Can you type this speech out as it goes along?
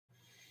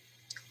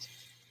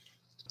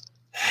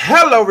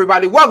Hello,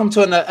 everybody. Welcome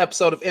to another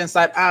episode of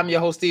Insight. I'm your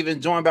host,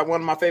 Steven, joined by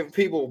one of my favorite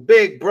people,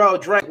 Big Bro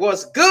Drake.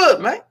 What's good,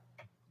 man?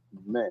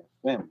 Man,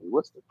 family,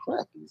 what's the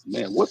crackings,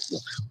 man? What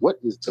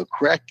is the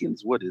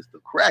crackings? What is the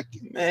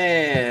cracking?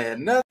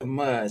 Man, nothing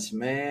much,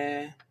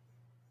 man.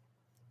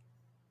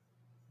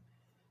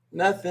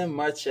 Nothing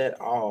much at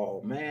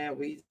all, man.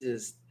 We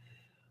just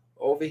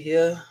over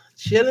here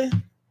chilling.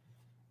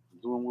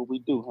 Doing what we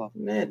do, huh?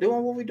 Man,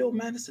 doing what we do,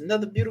 man. It's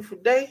another beautiful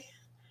day.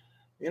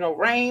 You know,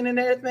 rain and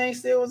everything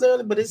still was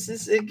early, but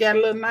it got a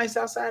little nice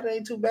outside. It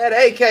ain't too bad.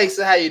 Hey,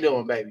 Casey, how you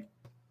doing, baby?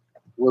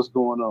 What's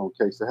going on,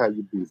 Casey? How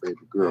you be, baby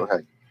girl? How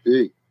you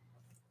be?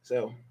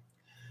 So,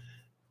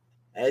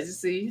 as you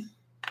see,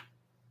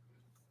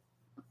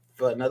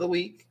 for another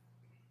week,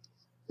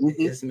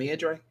 it's me and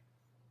Drake.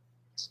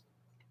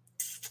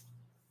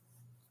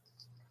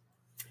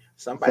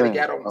 Somebody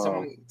got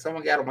on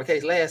someone got on my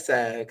case last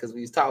time because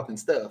we was talking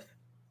stuff.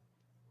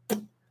 I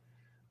ain't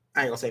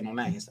gonna say no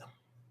names though.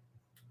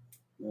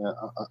 Yeah,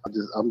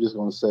 I'm just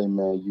gonna say,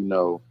 man, you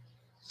know,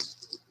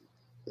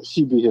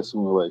 she be here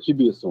sooner or later. She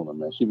be here sooner,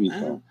 man. She be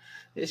soon.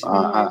 Yeah,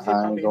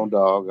 I ain't gonna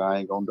dog, man. I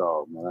ain't gonna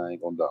dog.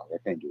 I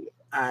can't do it.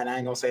 All right, I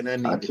ain't gonna say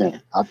nothing either. I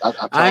can't. I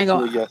talked to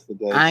her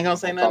yesterday. I ain't gonna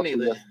say nothing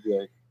either.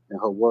 Yesterday, and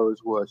her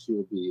words were she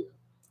will be here.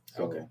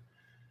 So okay.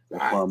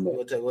 That's all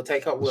right, we'll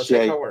take her words.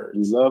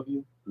 We love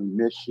you. We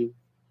miss you.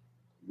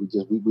 We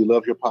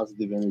love your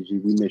positive energy.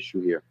 We miss you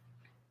here.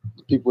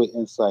 The people at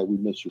Insight, we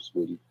miss you,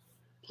 sweetie.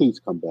 Please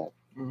come back.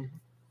 Mm-hmm.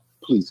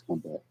 Please come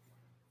back.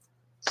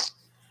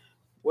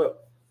 Well,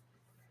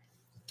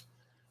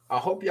 I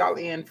hope y'all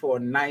in for a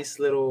nice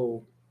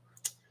little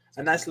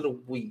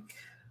week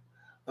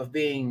of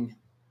being,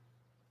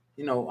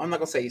 you know, I'm not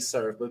gonna say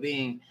served, but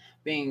being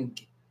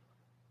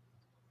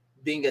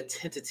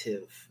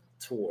attentive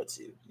towards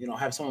you. You know,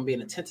 have someone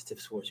being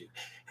attentive towards you,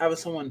 having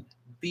someone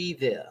be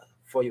there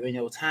for you in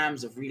your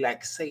times of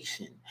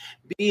relaxation,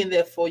 being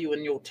there for you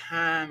in your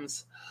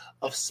times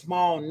of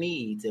small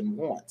needs and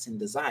wants and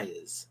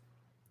desires.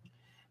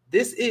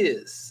 This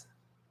is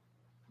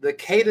the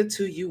Cater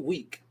to You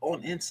week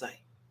on Insight.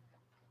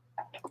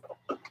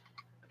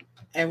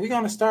 And we're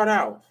going to start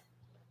out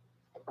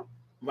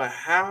by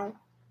how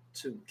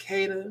to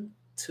cater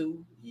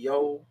to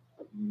your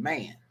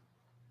man.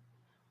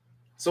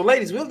 So,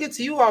 ladies, we'll get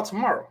to you all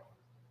tomorrow.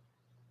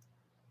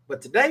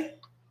 But today,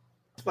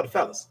 it's for the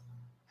fellas.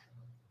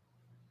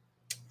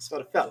 It's for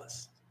the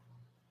fellas.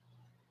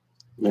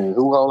 Man,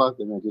 who all out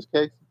there, man? Just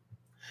Casey?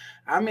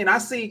 I mean, I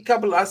see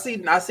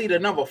the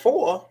number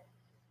 4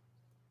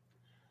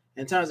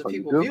 in terms of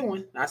people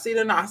viewing. I see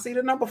the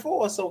number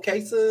 4. So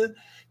Casey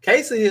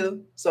here.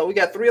 So we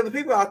got 3 other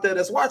people out there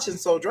that's watching.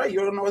 So Dre, you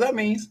don't know what that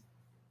means.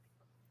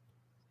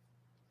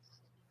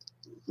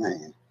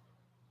 Man.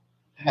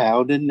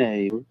 How the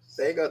neighbors.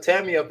 There you go.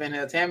 Tammy up in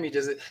here. Tammy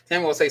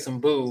will say some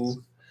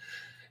boo.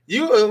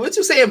 You what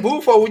you saying boo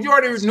for when you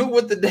already knew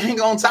what the dang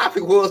on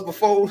topic was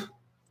before?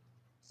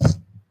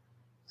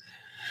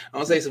 I'm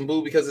gonna say some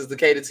boo because it's the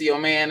Cater to Your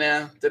Man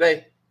now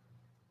today.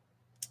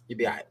 You'll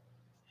be all right.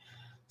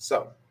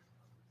 So,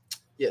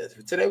 yes,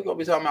 today we're gonna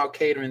be talking about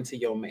catering to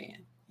your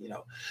man. You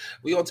know,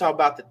 we're gonna talk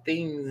about the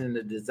things and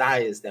the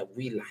desires that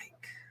we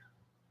like.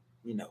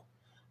 You know,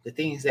 the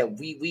things that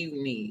we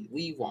need,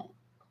 we want.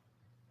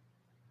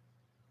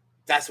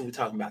 That's what we're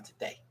talking about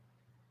today.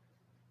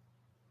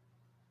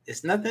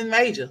 It's nothing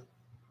major,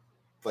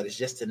 but it's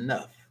just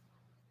enough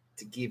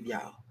to give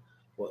y'all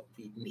what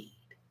we need.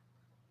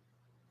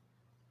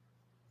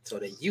 So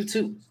that you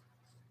too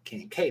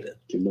can cater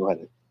to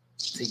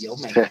your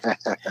man.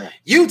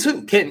 You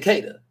too can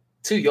cater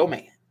to your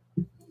man.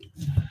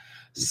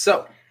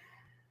 So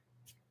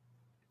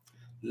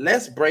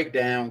let's break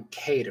down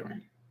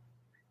catering.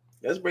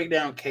 Let's break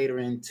down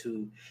catering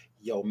to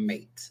your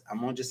mate.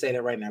 I'm going to just say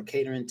that right now.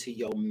 Catering to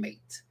your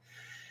mate.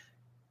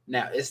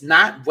 Now, it's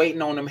not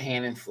waiting on them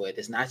hand and foot.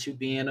 It's not you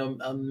being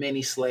a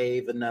mini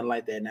slave or nothing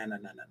like that. No.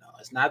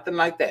 It's nothing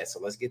like that. So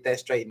let's get that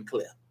straight and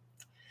clear.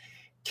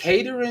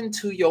 Catering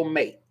to your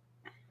mate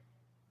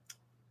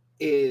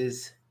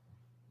is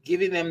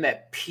giving them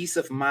that peace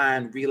of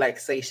mind,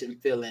 relaxation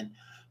feeling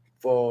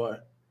for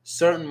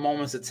certain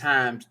moments of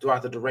time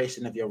throughout the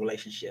duration of your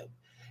relationship.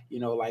 You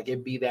know, like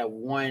it be that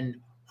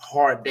one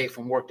hard day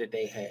from work that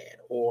they had,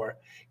 or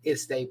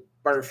it's their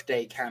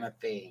birthday kind of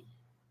thing.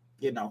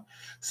 You know,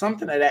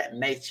 something of that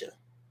nature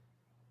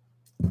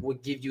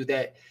would give you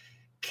that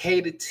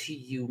cater to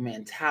you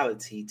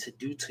mentality to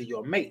do to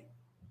your mate,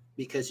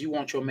 because you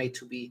want your mate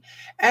to be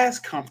as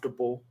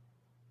comfortable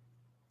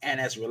and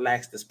as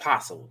relaxed as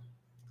possible.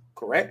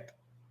 Correct?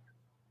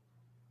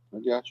 I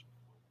got you.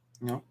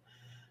 You know?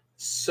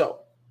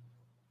 So,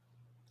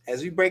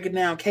 as we break it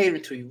down,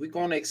 catering to you, we're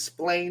going to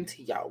explain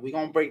to y'all. We're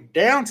going to break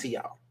down to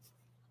y'all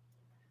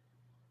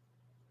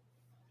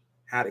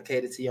how to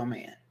cater to your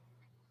man.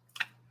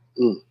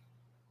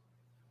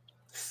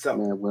 So,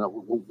 man,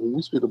 when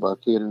we speak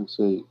about catering,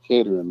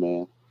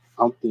 man,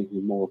 I'm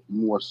thinking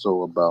more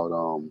so about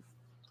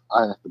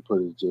I have to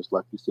put it just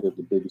like you said.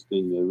 The biggest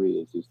thing there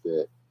is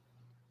that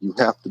you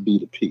have to be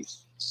the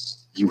peace.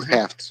 You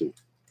have to.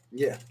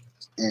 Yeah.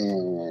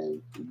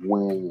 And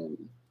when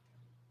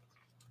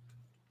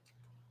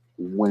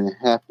it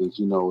happens,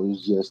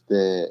 it's just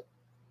that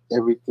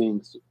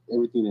everything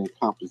that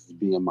encompasses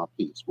being my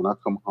peace. When I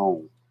come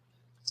home,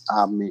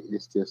 I mean,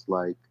 it's just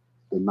like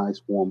the nice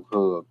warm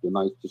hug, the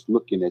nice just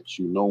looking at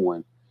you,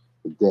 knowing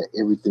that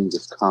everything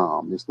is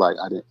calm. It's like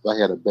if I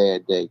had a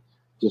bad day,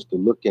 just to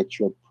look at just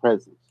your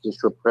presence,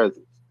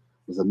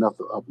 is enough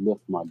to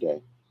uplift my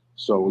day.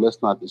 So let's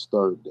not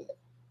disturb that.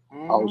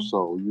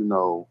 Also,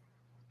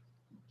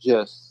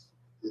 just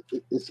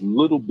it's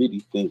little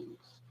bitty things,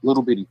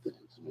 man.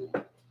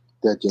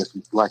 That just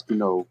like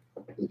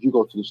if you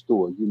go to the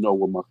store,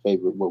 what my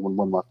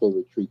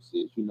favorite treats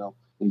is,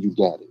 and you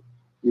got it,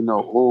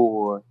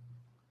 or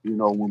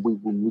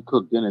when we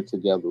cook dinner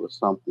together or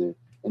something,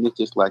 and it's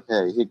just like,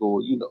 hey, here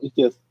go,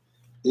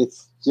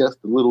 it's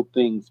just the little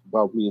things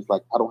about me. It's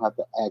like I don't have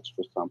to ask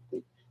for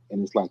something,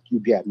 and it's like you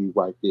got me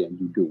right there, and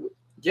you do it.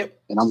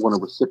 Yep. And I'm going to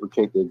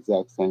reciprocate the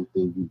exact same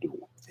thing you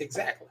doing.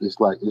 Exactly. It's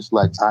like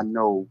I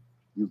know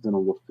you've been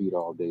on your feet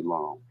all day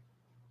long.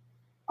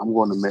 I'm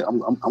going to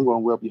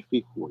rub your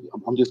feet for you.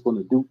 I'm just going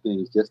to do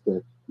things just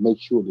to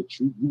make sure that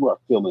you are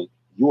feeling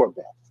your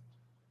best,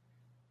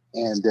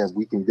 and that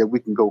we can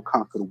go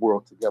conquer the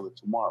world together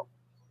tomorrow.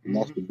 And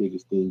that's the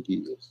biggest thing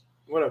is.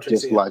 What up,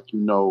 Tracy? Just like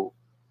I'm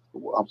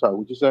sorry,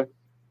 what'd you say?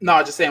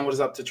 No, just saying what is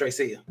up to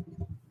Tracy.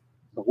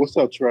 What's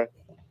up, Trey?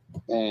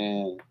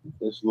 And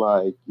it's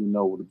like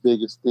the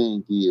biggest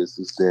thing is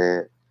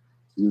that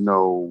you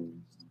know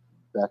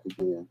back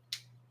again.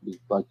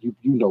 Like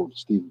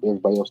Steve.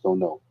 Everybody else don't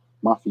know.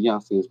 My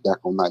fiance is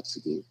back on nights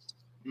again.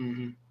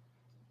 Mm-hmm.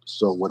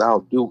 So what I'll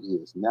do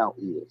is that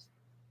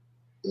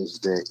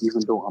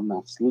even though I'm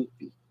not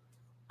sleepy,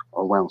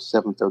 around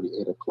 7:30,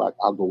 8 o'clock,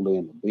 I'll go lay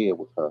in the bed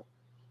with her.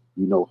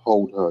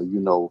 Hold her.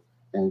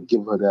 And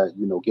give her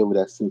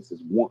that sense of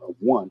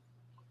one.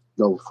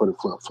 For the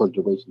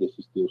duration that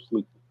she's still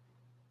sleeping.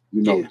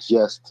 Yeah.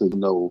 Just to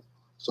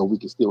so we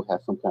can still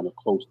have some kind of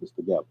closeness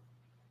together.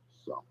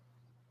 So.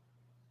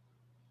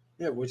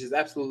 Yeah, which is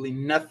absolutely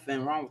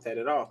nothing wrong with that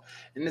at all.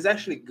 And it's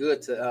actually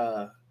good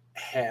to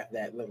have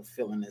that little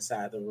feeling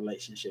inside the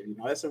relationship.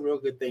 That's a real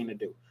good thing to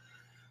do.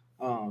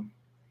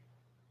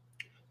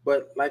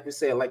 But like we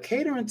said, like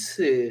catering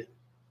to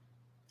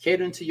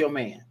your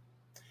man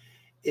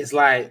is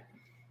like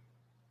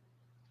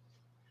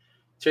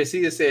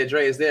Tracy said,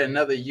 Dre, is there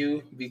another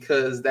you?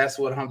 Because that's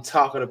what I'm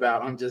talking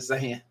about. I'm just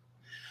saying.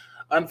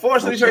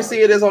 Unfortunately,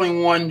 Tracy, there's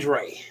only one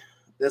Dre.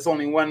 There's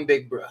only one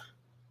big bro.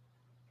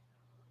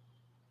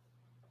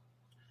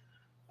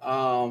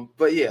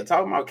 But yeah,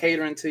 talking about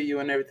catering to you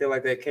and everything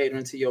like that,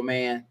 catering to your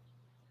man.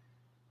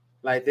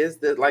 Like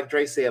like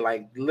Dre said,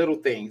 like little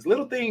things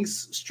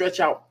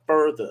stretch out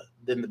further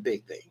than the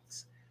big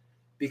things,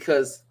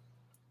 because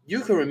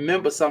you can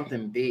remember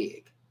something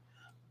big,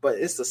 but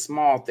it's the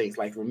small things,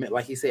 like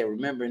he said,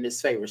 remembering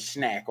his favorite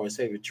snack or his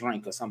favorite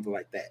drink or something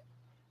like that,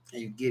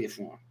 and you get it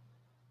for him.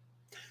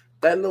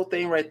 That little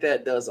thing right there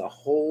does a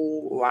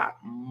whole lot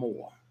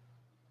more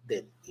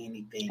than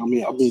anything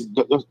else.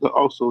 That's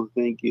also the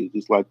thing is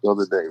just like the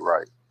other day,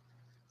 right?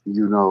 We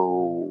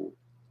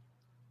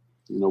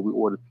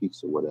ordered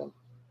pizza, whatever.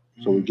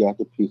 So we got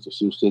the pizza.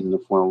 She was sitting in the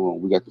front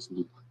room. We got the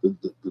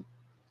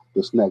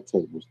snack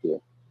tables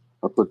there.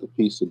 I put the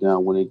pizza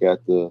down when they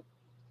got the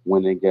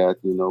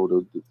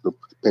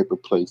paper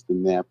plates, the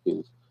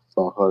napkins.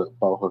 Bought her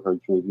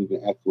drink.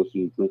 Even asked what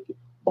she was drinking.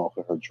 Bought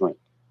her drink.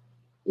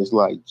 It's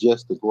like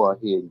just to go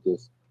ahead and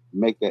just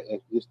make that,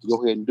 just to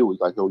go ahead and do it.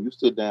 Like, yo, you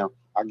sit down.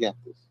 I got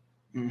this.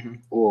 Mm-hmm.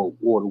 Or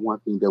the one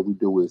thing that we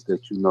do is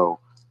that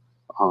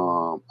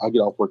I get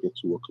off work at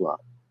 2 o'clock.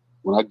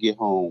 When I get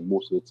home,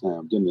 most of the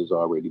time dinner's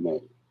already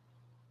made.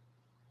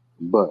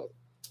 But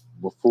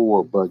but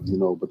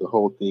the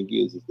whole thing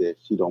is that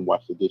she don't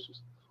wash the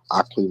dishes.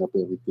 I clean up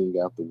everything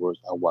afterwards.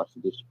 I wash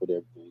the dishes, put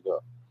everything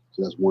up.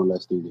 So that's one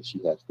less thing that she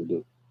has to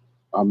do.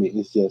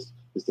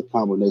 It's the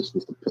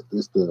combination,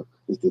 it's the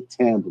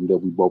tandem that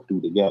we both do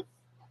together,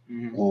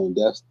 and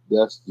that's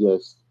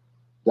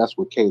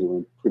what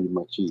catering pretty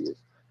much is.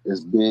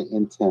 It's being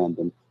in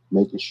tandem,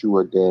 making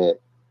sure that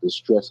the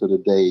stress of the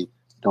day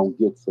don't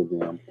get to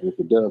them, and if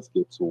it does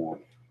get to them,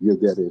 you're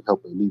there to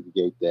help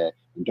alleviate that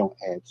and don't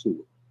add to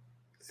it.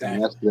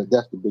 Exactly. And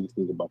that's the biggest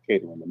thing about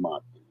catering, in my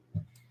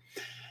opinion.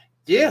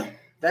 Yeah,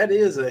 that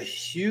is a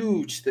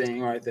huge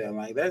thing right there.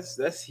 Like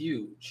that's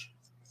huge.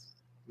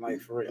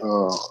 Like for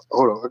real.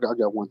 Hold on, I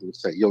got one thing to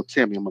say. Yo,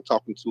 Timmy, am I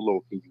talking too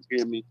low? Can you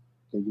hear me?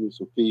 Can you give me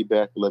some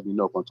feedback and let me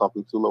know if I'm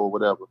talking too low or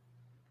whatever?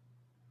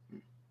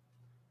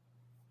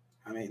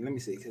 I mean, let me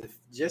see, because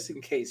just in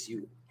case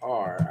you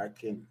are,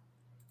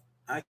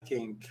 I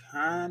can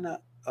kind of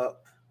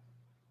up.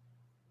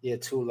 Yeah,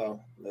 too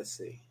low. Let's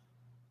see.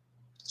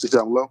 She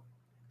said I'm low.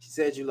 She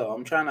said you low.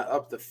 I'm trying to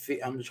up the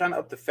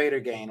fader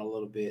gain a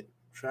little bit.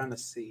 I'm trying to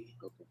see.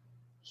 Okay.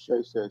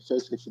 Shay said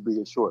she'll be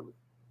here shortly.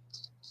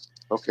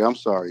 Okay, I'm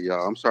sorry,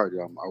 y'all. I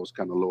was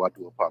kind of low. I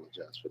do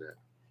apologize for that.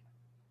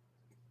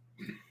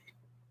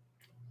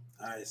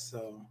 All right,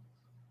 so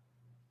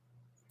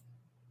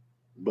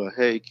But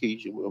hey,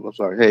 Keisha, I'm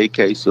sorry. Hey,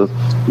 Kesa,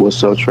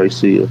 what's up,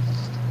 Tracy? All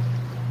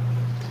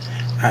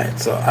right,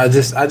 so I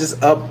just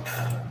up.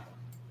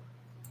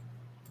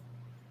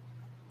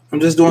 I'm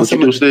just doing What you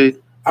some. do,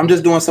 Steve? I'm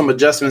just doing some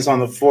adjustments on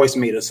the voice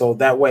meter, so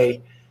that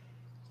way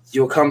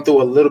you'll come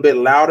through a little bit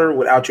louder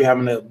without you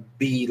having to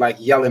be like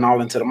yelling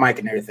all into the mic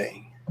and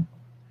everything.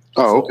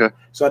 Oh, So, okay.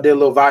 so I did a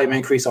little volume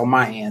increase on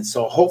my end.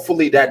 So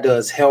hopefully that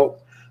does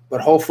help, but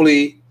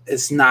hopefully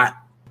it's not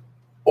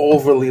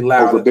overly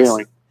loud.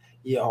 Overbearing.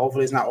 Yeah,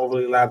 hopefully it's not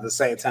overly loud at the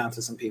same time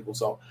to some people.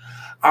 So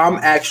I'm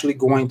actually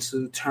going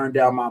to turn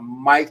down my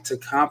mic to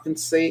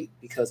compensate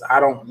because I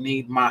don't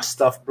need my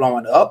stuff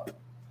blowing up.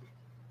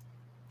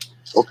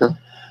 Okay.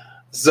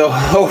 So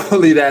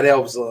hopefully that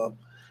helps.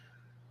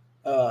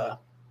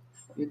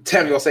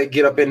 Tammy will say,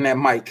 "Get up in that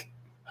mic."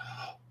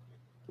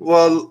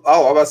 Well,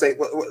 I'm about to say,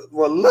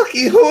 well,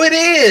 looky who it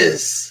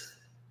is.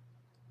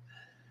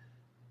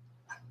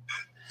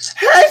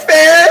 Hey,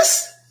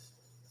 Ferris.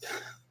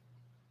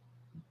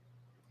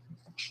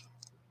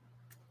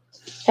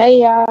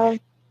 Hey y'all,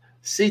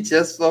 She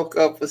just woke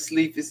up for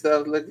sleepy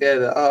stuff. Look at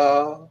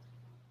her.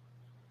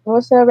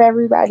 what's up,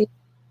 everybody?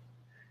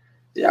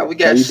 Yeah, we How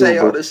got you Shay doing,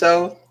 on bro? the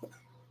show.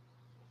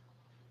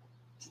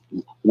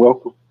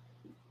 Welcome.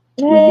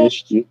 We Hey,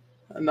 missed you.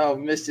 I know,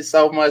 missed you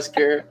so much,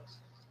 girl.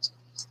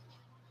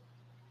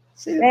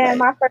 See the man, baby.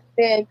 my first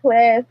day of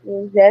class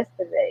was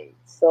yesterday,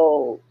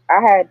 so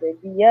I had to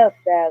be up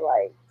at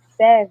like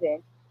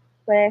 7.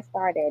 Class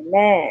started at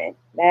 9,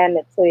 9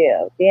 to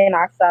 12. Then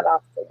I shut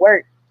off to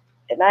work,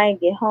 and I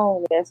didn't get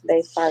home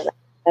yesterday. Started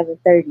at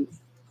 7:30.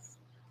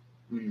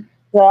 Hmm.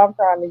 So I'm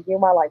trying to get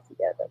my life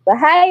together. But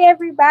hey,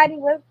 everybody,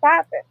 what's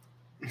poppin'?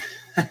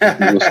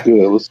 What's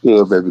good? What's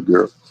good, baby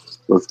girl?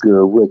 What's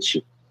good with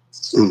you?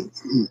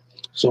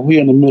 So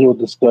we're in the middle of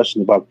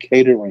discussion about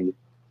catering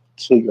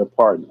to your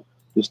partner.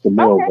 It's the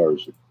male Okay.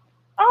 version.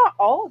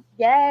 Oh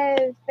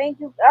yes, thank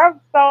you.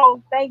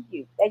 Thank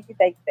you,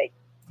 thank you.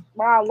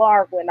 My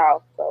alarm went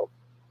off, so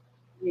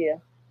yeah.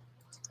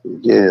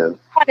 Yeah.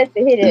 I wanted to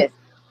hear this.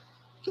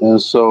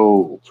 And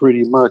so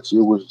pretty much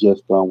it was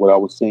just what I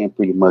was saying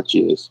pretty much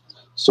is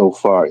so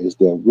far is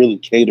that really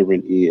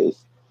catering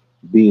is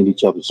being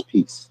each other's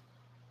piece.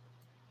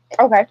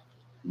 Okay.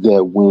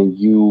 That when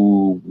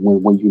you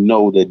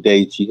know that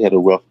day she had a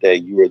rough day,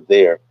 you were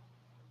there.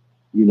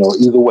 You know,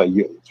 either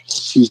way,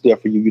 she's there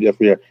for you, you're there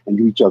for her, and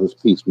you each other's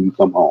piece when you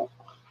come home.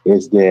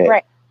 Is that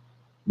Right.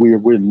 we're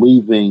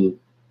leaving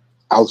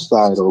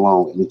outside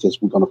alone, and it's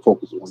just we're going to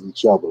focus on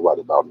each other right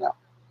about now.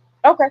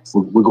 Okay.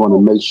 We're going to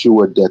Cool. make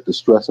sure that the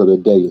stress of the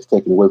day is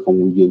taken away from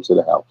when we get into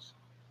the house.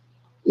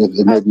 If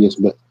I, maybe it's,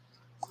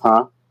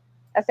 huh?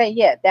 I say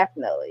yeah,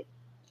 definitely.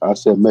 I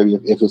said maybe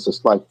if it's a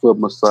slight foot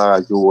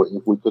massage, or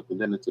if we cook the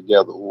dinner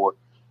together, or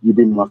you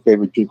bring me my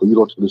favorite drink, or you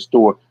go to the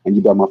store and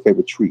you buy my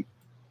favorite treat.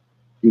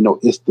 You know,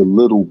 it's the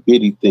little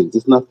bitty things.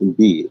 It's nothing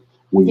big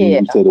when Yeah.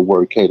 you say the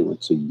word catering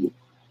to you.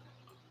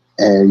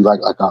 And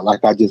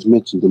like I just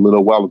mentioned a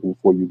little while ago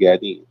before you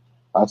got in,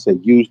 I said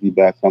usually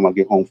by the time I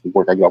get home from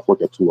work, I get off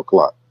work at 2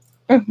 o'clock.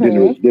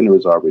 Mm-hmm. Dinner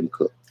is already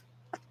cooked.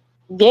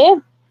 Yeah.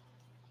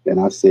 And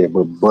I said,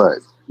 but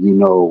you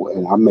know,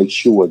 and I make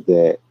sure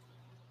that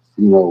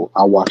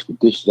I wash the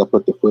dishes. I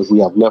put the food we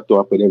have left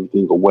off, put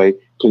everything away,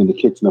 clean the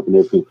kitchen up and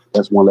everything.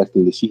 That's one less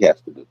thing that she has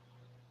to do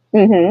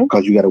Mm-hmm.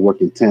 because you got to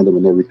work in tandem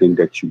in everything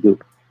that you do.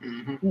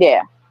 Mhm.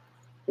 Yeah.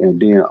 And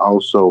then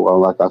also,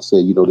 like I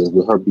said, that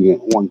with her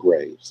being on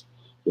graves,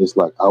 it's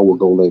like I will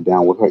go lay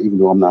down with her, even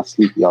though I'm not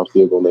sleepy. I'll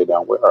still go lay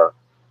down with her,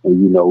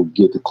 and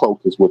get the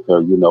closest with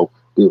her.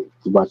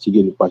 While she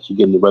getting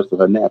the rest of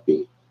her nap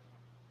in.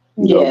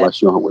 Yeah. While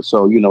she on her.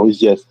 So it's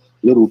just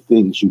little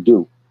things you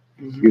do.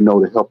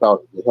 Mhm. To help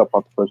out the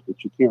person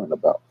that you're caring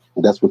about,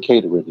 and that's what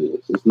catering is.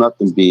 It's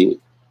nothing big.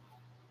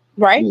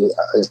 Right. Yeah,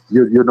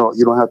 you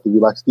don't have to be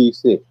like Steve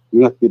said.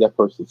 You don't have to be that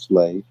person's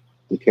slave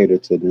to cater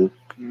to them.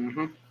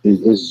 Mhm.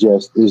 It's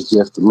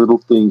just little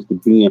things to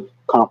being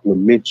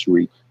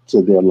complimentary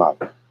to their life.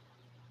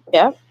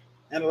 Yeah.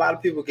 And a lot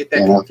of people get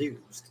that And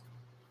confused.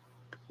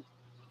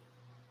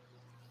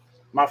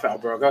 My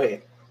fault, bro. Go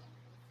ahead.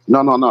 no.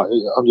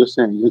 I'm just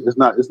saying it's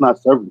not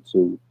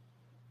servitude.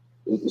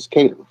 It's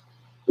catering.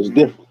 It's Mhm.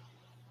 different.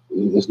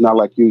 It's not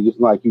like you. It's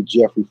not like you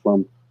Jeffrey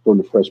from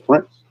the Fresh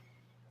Prince,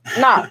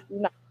 No.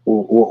 No.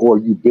 or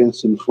you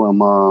Benson from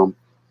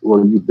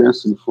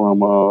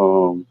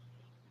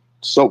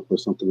Soap or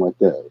something like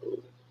that.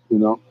 You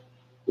know,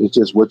 it's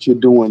just what you're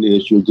doing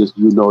is you're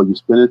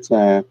spending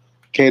time.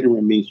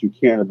 Catering means you're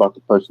caring about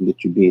the person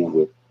that you're being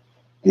with,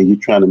 and you're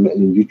trying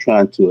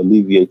to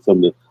alleviate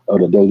some of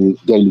the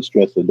daily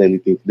stress or daily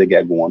things they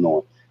got going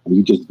on, and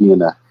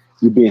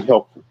you're being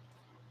helpful,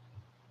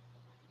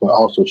 but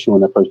also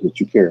showing that person that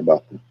you care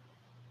about them.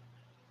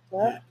 All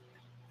Yeah. right.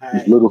 All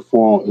These right.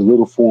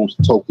 little forms,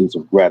 tokens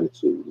of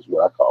gratitude is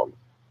what I call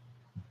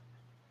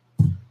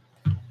it.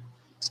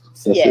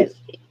 That's Yes.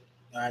 it.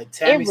 All right.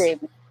 It really.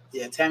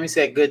 Tammy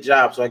said good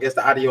job. So I guess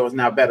the audio is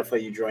now better for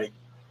you, Dre.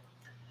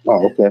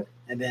 Oh, And, okay.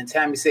 and then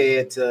Tammy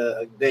said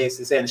to Dave,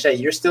 saying, Shay,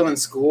 you're still in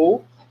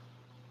school?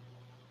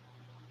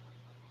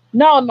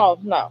 No.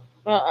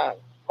 My,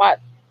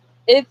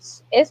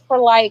 it's for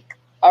like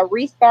a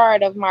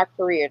restart of my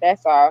career.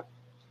 That's all.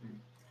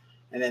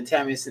 And then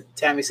Tammy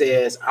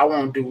says, I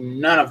won't do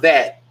none of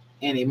that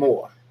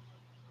anymore.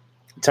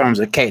 In terms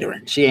of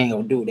catering, she ain't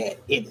gonna do that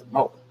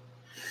anymore.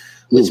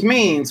 Which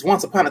means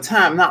once upon a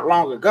time, not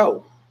long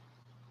ago.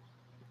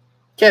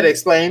 Can I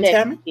explain,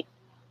 Tammy?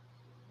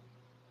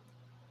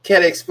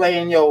 Can I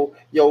explain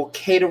your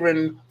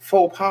catering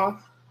faux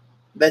pas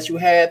that you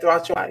had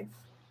throughout your life?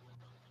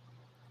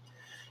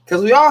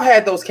 Because we all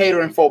had those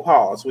catering faux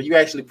pas where you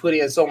actually put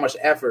in so much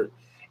effort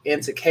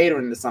into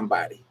catering to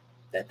somebody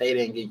that they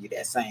didn't give you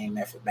that same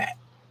effort back.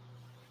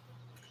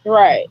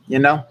 Right. You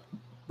know?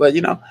 But,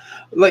 you know,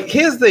 like,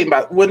 here's the thing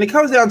about when it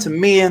comes down to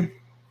men,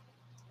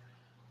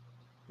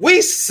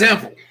 we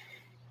simple.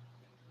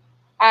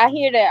 I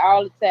hear that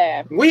all the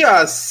time. We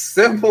are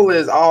simple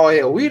as all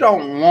hell. We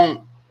don't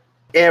want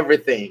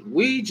everything.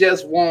 We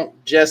just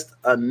want just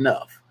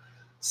enough.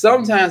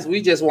 Sometimes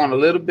we just want a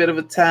little bit of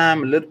a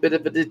time, a little bit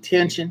of a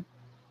attention.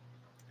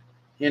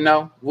 You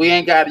know, you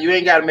ain't got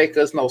to make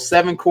us no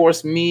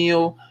 7-course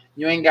meal.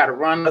 You ain't got to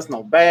run us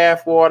no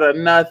bath water,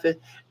 nothing.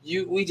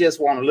 We just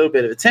want a little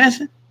bit of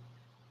attention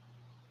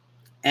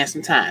and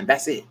some time.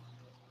 That's it.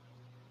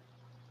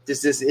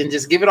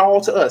 Just give it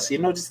all to us. You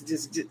know,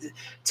 just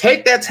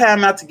take that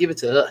time out to give it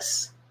to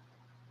us,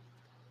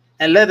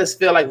 and let us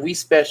feel like we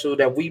special,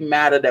 that we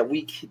matter, that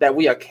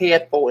we are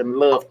cared for and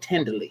loved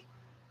tenderly.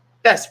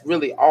 That's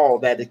really all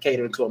that the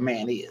catering to a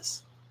man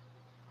is.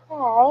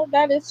 Oh,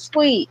 that is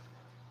sweet.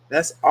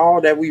 That's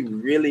all that we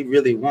really,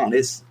 really want.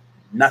 It's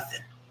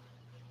nothing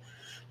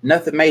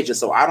major.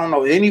 So I don't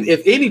know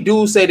if any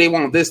dudes say they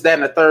want this, that,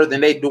 and the third,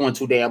 then they doing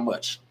too damn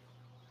much.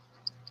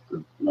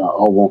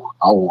 No,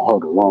 I want her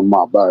to run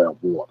my bath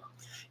water.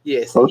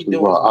 Yes. First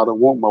of all, I don't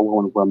want my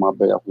woman to run my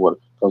bath water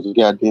because the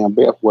goddamn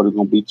bath water is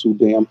gonna be too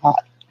damn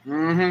hot.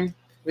 Mm-hmm.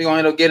 We're gonna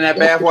end up getting that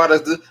bath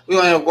water. We're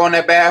gonna end up going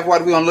that bath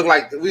water. We're gonna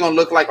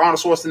look like Arnold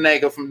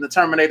Schwarzenegger from the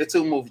Terminator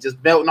 2 movie,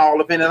 just melting all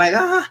up in it, like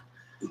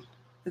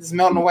it's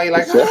melting away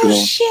like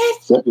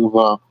shit. Second of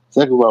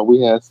all,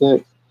 we had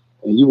sex,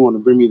 and you want to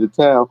bring me the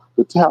towel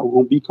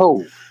gonna be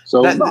cold.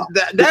 So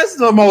that's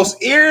the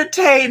most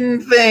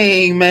irritating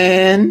thing,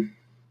 man.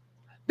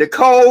 The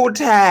cold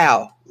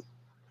towel.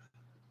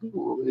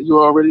 You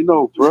already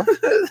know, bro.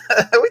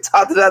 We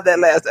talked about that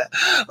last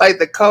time. Like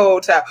the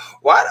cold towel.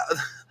 Why?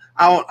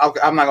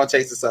 I'm not gonna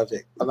chase the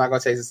subject.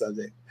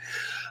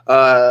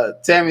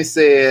 Tammy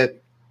said,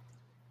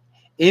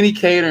 any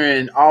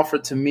catering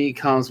offered to me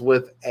comes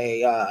with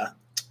a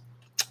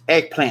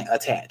eggplant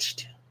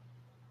attached.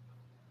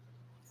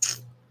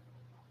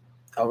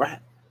 All right.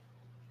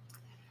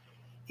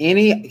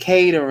 Any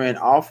catering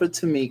offered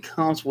to me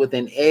comes with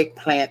an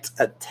eggplant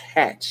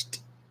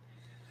attached.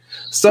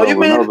 So you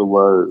mean, in other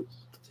words,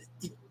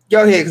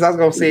 go ahead, because I was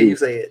gonna say you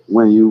say it.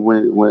 When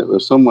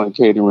if someone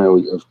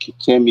catering, if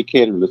Tammy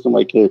catering, if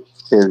somebody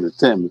catering to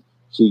Tammy,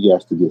 she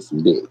has to get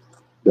some dick.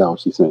 That's what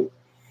she's saying.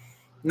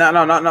 No,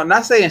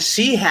 not saying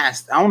she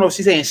has to. I don't know if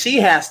she's saying she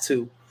has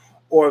to,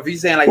 or if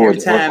he's saying like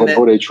every time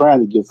or they trying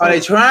to get some. Are they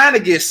trying to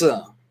get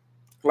some?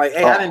 Like,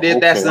 hey, I done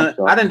did that.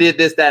 I done did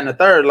this, that, and the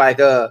third.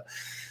 Like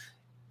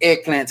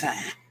eggplant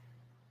time.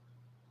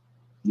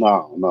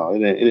 No,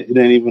 it ain't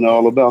even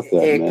all about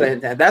that.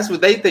 Eggplant time. That's what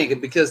they thinking,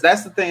 because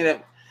that's the thing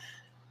that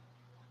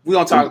we're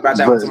gonna talk about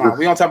that one tomorrow.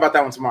 We're gonna talk about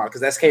that one tomorrow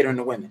because that's catering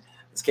to women.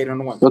 It's catering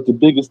to women. But the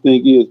biggest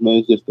thing is, man,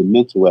 it's just the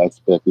mental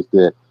aspect. Is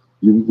that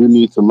we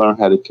need to learn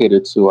how to cater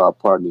to our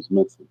partners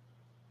mentally.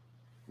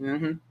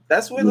 Mm-hmm.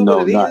 That's really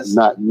what it is.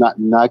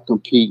 Not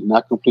completing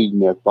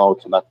their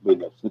thoughts and not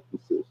completing their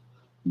sentences,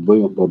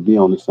 but be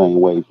on the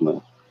same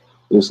wavelength.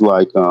 It's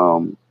like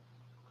I'm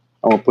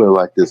gonna put it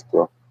like this,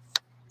 bro.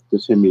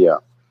 Just hear me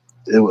out.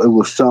 It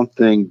was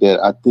something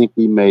that I think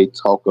we may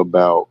talk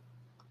about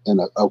in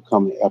an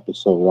upcoming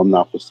episode. I'm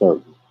not for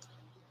certain.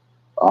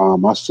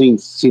 I seen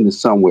it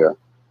somewhere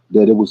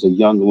that it was a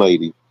young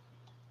lady,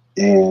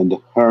 and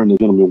her and the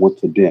gentleman went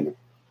to dinner.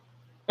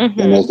 Mm-hmm.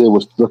 And as they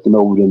was looking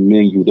over the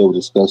menu, they were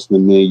discussing the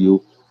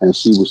menu, and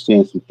she was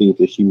saying some things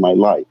that she might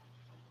like.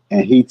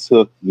 And he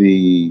took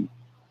and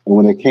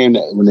when they came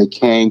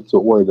to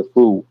order the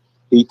food,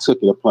 he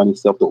took it upon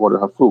himself to order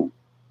her food.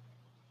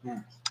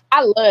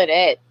 I love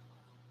that.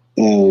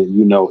 And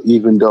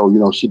even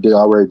though she did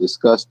already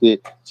discussed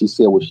it, she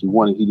said what she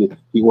wanted.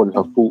 He ordered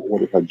her food,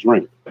 ordered her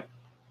drink,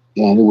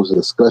 and it was a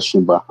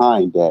discussion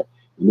behind that.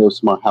 And it was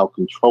smart how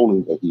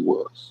controlling that he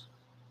was.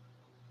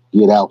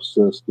 Get out,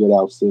 sis,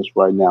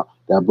 right now.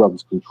 That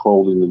brother's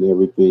controlling and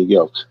everything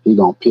else. He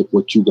gonna pick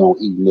what you gonna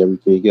eat and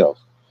everything else.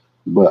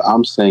 But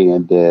I'm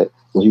saying that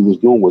what he was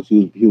doing was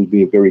he was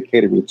being very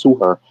catering to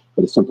her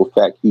for the simple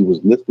fact he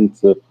was listening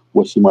to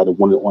what she might have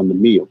wanted on the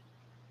meal.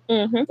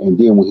 Mm-hmm. And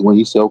then when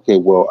he said, okay,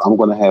 well, I'm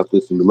going to have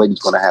this and the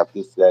lady's going to have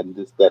this, that, and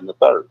this, that, and the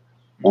third.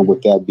 And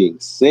with that being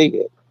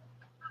said,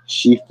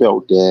 she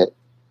felt that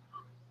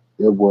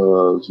it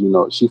was,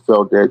 she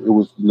felt that it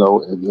was,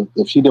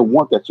 if she didn't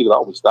want that, she could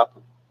always stop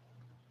him.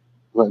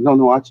 But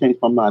no, I changed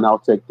my mind. I'll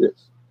take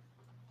this.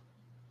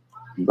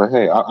 But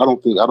hey, I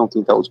don't think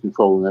that was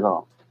controlling at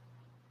all.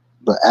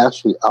 But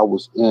actually, I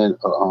was in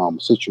a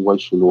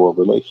situation or a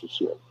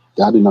relationship.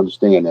 I didn't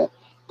understand that.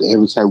 That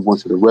every time we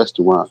went to the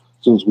restaurant,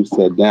 as soon as we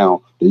sat down,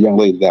 the young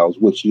lady that I was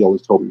with, she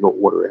always told me to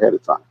order ahead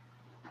of time.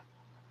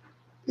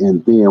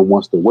 And then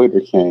once the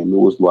waiter came, it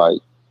was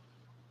like,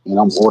 and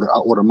I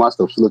ordered my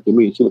stuff. She looked at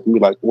me and she looked at me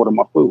like, order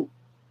my food.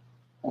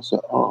 I said,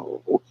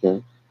 oh,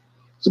 okay.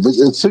 So but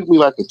it took me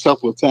like a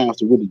couple of times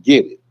to really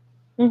get it.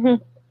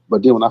 Mm-hmm.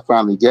 But then when I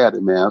finally got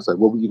it, man, I was like,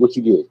 what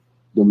you get?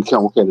 Then we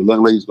come, okay, the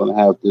young lady's going to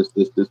have this.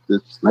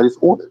 And I just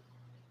ordered.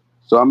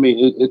 So, I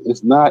mean,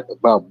 it's not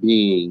about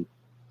being,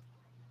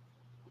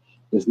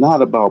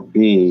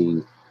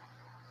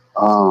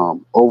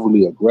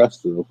 overly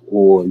aggressive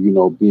or,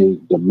 being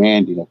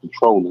demanding or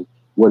controlling.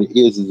 What it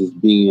is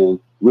being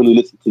really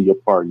listen to your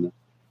partner,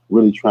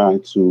 really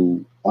trying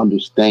to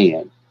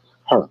understand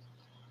her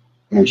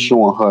and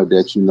showing her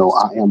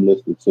that, I am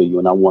listening to you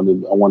and I want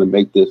to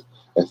make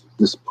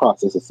this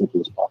process as simple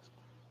as possible.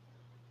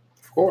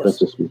 Of course. That's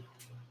just me.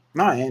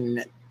 No,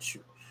 and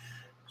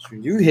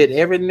you hit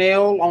every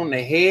nail on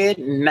the head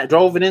and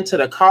drove it into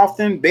the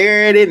coffin,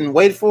 buried it, and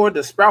waited for it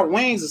to sprout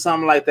wings or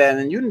something like that.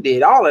 And you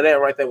did all of that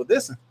right there with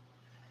this one.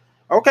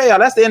 Okay, y'all,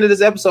 that's the end of this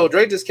episode.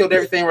 Drake just killed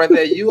everything right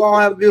there. You all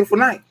have a beautiful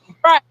night.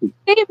 Right.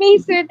 See me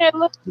sitting there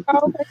looking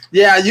over.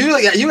 Yeah,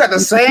 you got the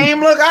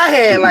same look I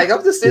had. Like,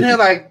 I'm just sitting here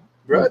like,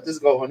 bro,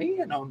 just going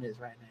in on this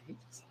right now.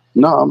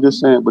 No, I'm just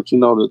saying, but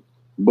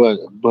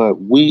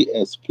but we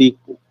as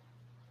people,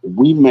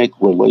 we make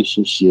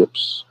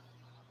relationships,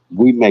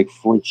 we make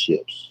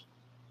friendships,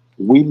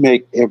 we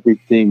make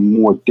everything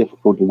more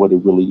difficult than what it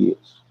really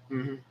is.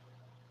 Mm-hmm.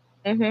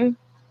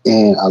 Mm-hmm.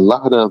 And a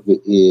lot of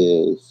it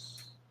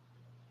is,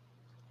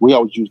 we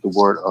always use the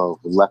word of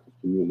lack of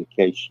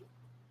communication,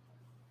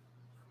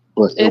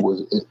 but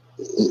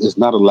it's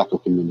not a lack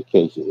of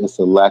communication. It's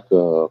a lack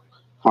of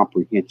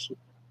comprehension.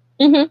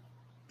 Mm-hmm.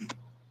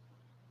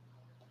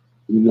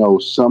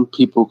 Some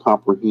people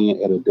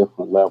comprehend at a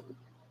different level.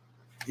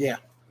 Yeah.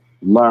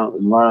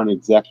 Learn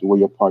exactly where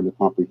your partner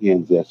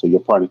comprehends at, so your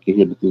partner can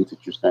hear the things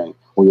that you're saying,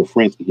 or your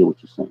friends can hear what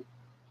you're saying.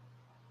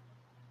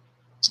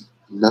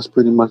 That's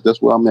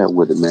where I'm at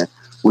with it, man.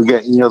 We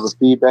got any other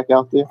feedback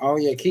out there? Oh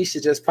yeah,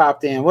 Keisha just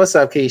popped in. What's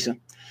up, Keisha?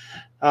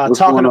 What's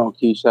going on,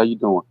 Keisha? How you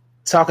doing?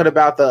 Talking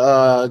about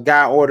the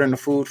guy ordering the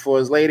food for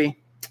his lady,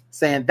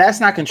 saying that's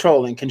not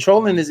controlling.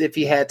 Controlling is if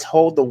he had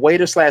told the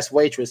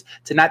waiter/waitress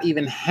to not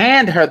even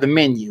hand her the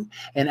menu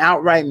and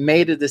outright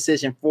made a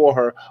decision for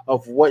her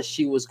of what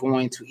she was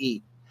going to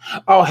eat.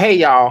 Oh, hey,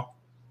 y'all.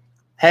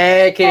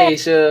 Hey,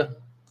 Keisha.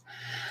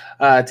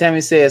 Tammy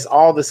says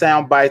all the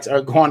sound bites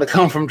are going to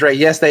come from Dre.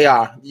 Yes, they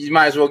are. You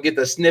might as well get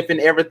the snipping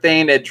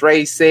everything that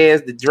Dre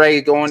says. The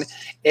Dre going,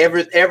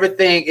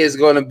 everything is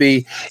going to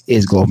be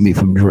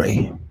from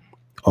Dre.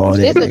 All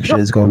that extra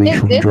is going to be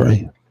from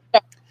Dre.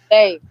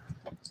 Hey.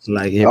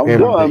 Like I'm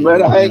done,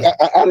 man. I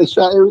done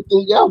shot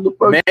everything out the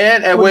first.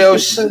 Man, and well,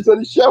 to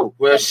the show.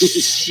 Well,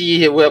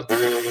 shit. Well,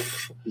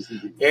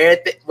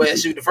 everything. Well,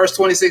 shoot. The first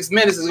 26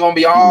 minutes is gonna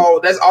be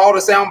all. That's all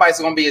the sound bites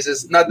are gonna be. It's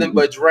just nothing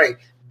but Dre.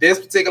 This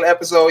particular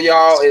episode,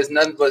 y'all, is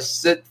nothing but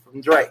shit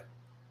from Dre.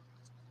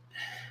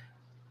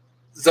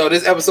 So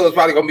this episode is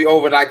probably gonna be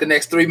over like the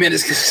next 3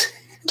 minutes because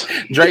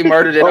Dre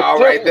murdered it all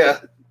right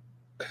there.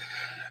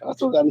 I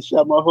still got to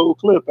shout my whole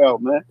clip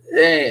out, man.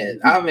 Yeah,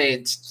 I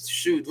mean,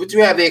 shoot, would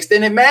you have the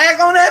extended mag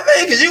on that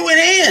thing? Because you went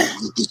in.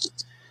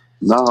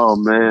 No,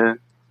 man.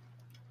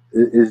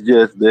 It's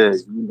just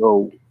that,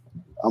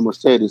 I'm going to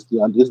say this.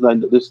 I'm just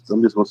going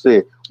to say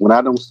it. When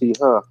I don't see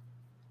her,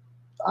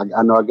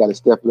 I know I got to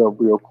step it up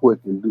real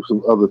quick and do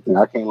some other thing.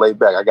 I can't lay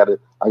back. I got to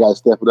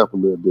step it up a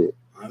little bit.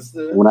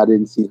 Understood. When I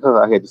didn't see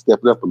her, I had to step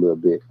it up a little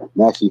bit.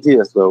 Now she's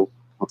here, so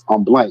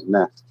I'm blank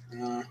now.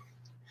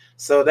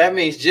 So that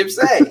means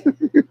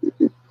Gypsy.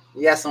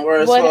 You got some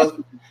words for us.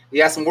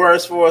 You got some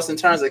words for us in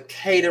terms of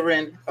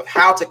catering, of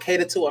how to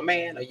cater to a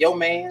man or your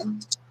man.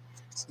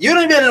 You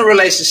done been in a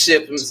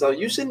relationship, so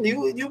you shouldn't.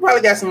 You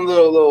probably got some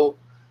little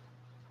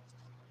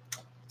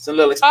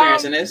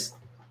experience in this.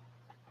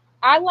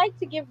 I like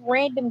to give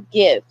random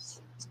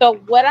gifts. So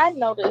what I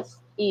noticed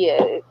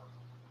is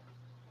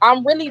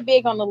I'm really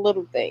big on the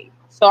little things.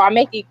 So I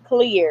make it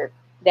clear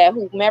that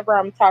whomever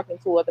I'm talking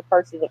to or the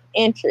person of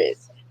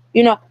interest,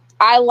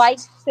 I like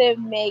to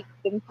make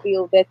them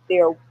feel that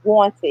they're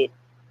wanted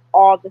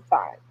all the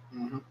time.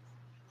 Mm-hmm.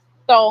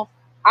 So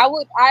I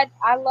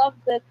love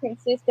the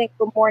consistent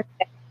good morning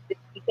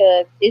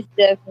because it's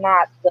just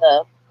not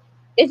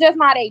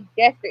a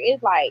gesture.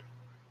 It's like,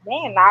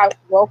 man, I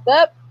woke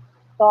up,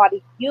 thought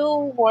of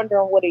you,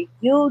 wondering what are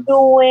you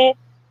doing.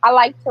 I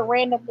like to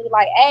randomly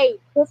like, hey,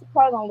 put some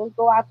clothes on, let's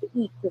go out to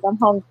eat because I'm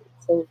hungry.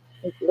 So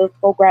let's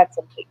go grab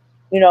something.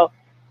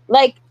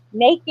 Like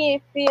make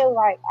it feel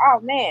like, oh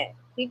man,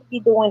 she could be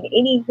doing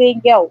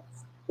anything else,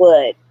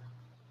 but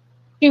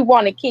she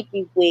want to kick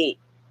it with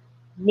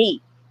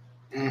me.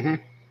 Mm-hmm.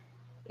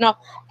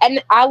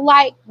 And I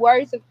like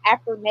words of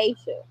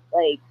affirmation.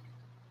 Like,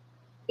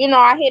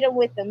 I hit it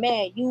with the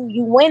man.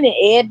 You win it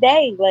every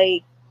day.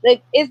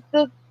 Like it's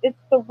the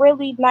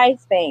really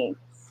nice things.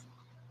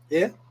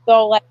 Yeah.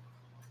 So like,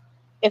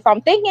 if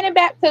I'm thinking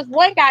about, because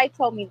one guy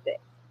told me this.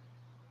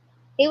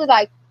 He was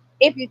like,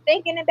 if you're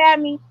thinking about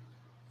me,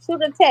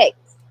 shoot a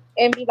text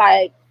and be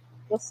like,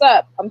 what's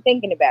up? I'm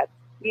thinking about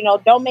you. You know,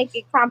 don't make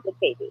it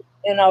complicated.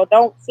 You know,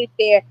 don't sit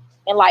there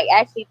and like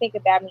actually think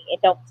about me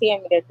and don't tell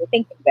me that you're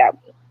thinking about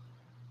me.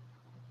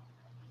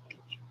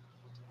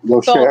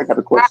 Yo, So Shay, I got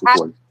a question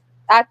for you.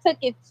 I took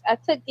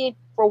it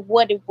for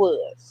what it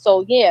was.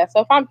 So yeah,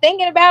 so if I'm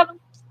thinking about him,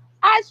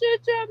 I shoot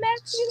you a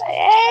message like,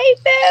 hey,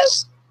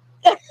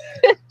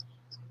 Phil.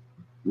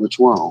 Which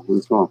one?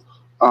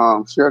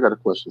 Shay, I got a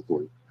question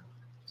for you.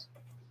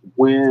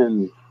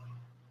 When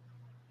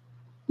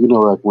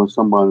like when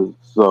someone,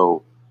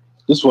 so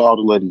this is for all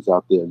the ladies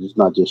out there, it's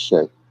not just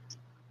Shay.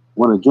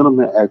 When a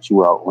gentleman asks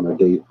you out on a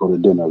date or a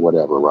dinner or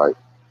whatever, right?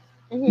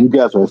 You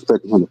guys are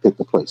expecting him to pick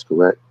the place,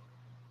 correct?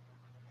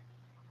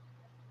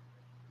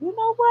 You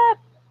know what?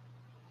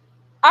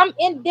 I'm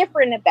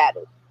indifferent about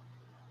it.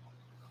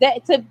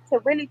 That to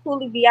really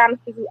truly be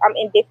honest with you, I'm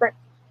indifferent.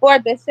 For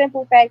the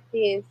simple fact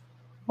is,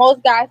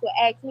 most guys will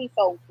ask me,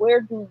 so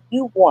where do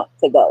you want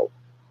to go?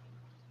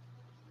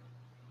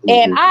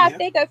 And I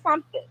think of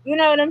something, you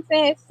know what I'm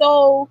saying?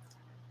 So,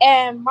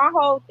 and my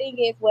whole thing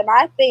is, when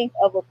I think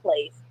of a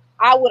place,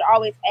 I would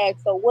always ask,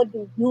 so what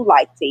do you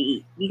like to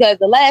eat? Because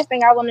the last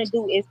thing I want to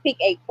do is pick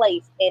a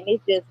place and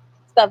it's just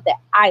stuff that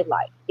I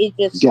like. It's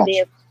just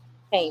there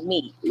ain't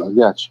me. I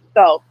got you.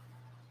 So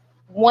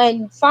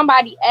when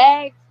somebody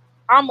asks,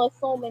 I'm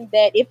assuming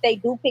that if they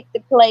do pick the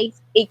place,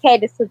 it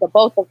caters to the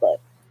both of us.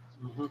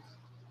 Mm-hmm.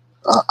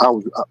 I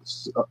was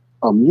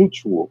a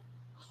mutual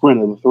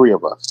friend of the three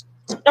of us.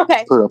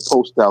 Okay. Put a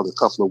post out a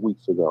couple of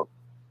weeks ago,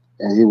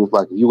 and he was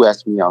like, if you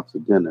ask me out to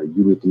dinner,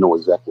 you need to know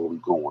exactly where we're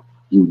going.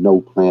 You know,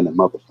 plan and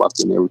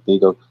motherfucker and everything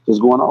goes just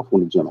going off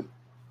on the gentleman.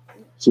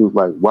 She was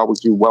like, why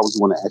would you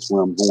want to ask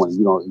where I'm going?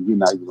 You're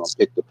not even gonna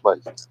pick the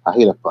place. I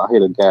hate a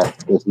guy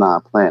that's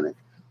not planning.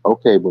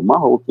 Okay, but my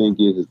whole thing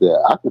is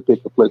that I can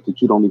pick a place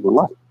that you don't even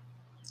like.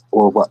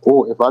 Or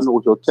if I know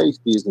what your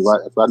taste is,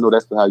 if I know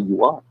that's how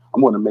you are,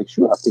 I'm going to make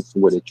sure I pick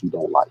somewhere that you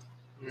don't like.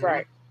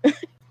 Right.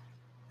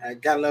 I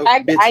got a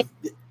little bit. I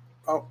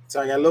got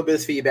a little bit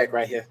of feedback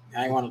right here.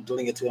 I ain't want to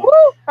linger too long.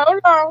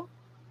 Hold on.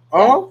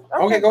 Oh,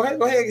 okay. Go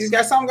ahead. You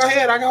got something? Go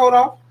ahead. I can hold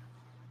on.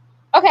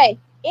 Okay.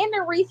 In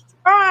the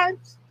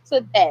response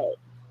to that,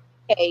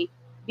 okay,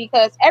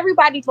 because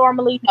everybody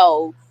normally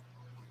knows.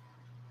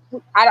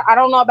 I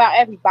don't know about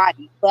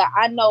everybody, but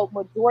I know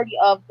majority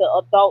of the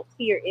adults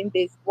here in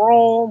this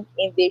room,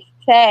 in this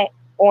chat,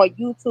 on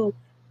YouTube,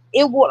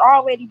 it would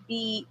already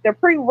be, the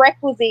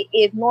prerequisite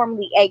is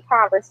normally a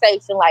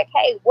conversation like,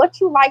 hey,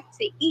 what you like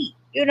to eat?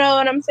 You know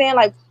what I'm saying?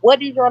 Like,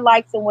 what is your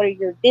likes and what are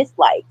your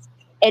dislikes?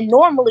 And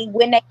normally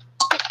when they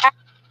ask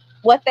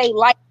what they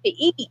like to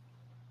eat,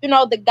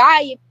 the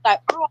guy is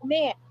like, oh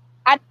man,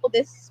 I know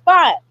this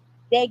spot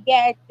that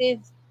got this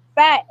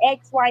fat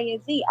X, Y,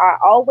 and Z. I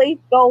always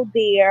go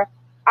there.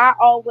 I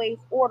always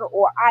order,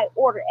 or I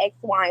order X,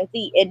 Y, and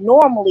Z. And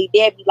normally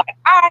they'd be like,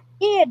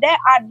 yeah, that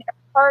I never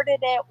heard of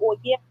that, or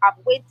yeah, I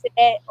went to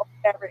that, or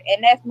whatever.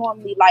 And that's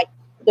normally like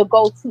the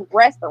go-to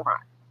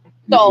restaurant.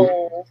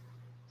 So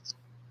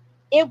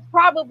it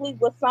probably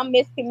was some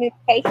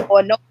miscommunication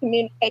or no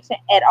communication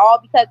at all,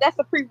 because that's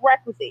a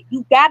prerequisite.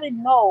 You got to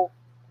know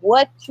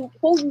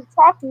who you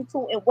talking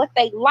to and what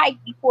they like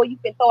before you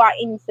can throw out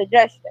any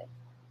suggestions.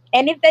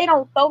 And if they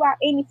don't throw out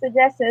any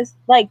suggestions,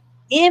 like,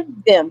 give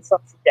them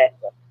some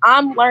suggestions.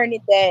 I'm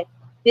learning that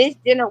this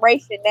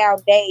generation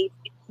nowadays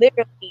is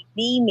literally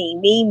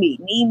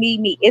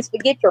me. It's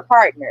forget your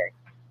partner.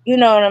 You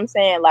know what I'm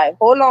saying? Like,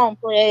 hold on,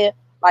 player.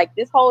 Like,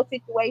 this whole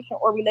situation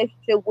or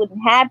relationship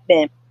wouldn't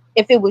happen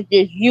if it was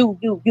just you.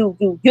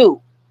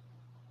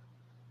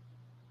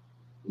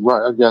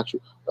 Right, I got you.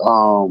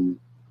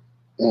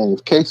 And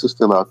if Case is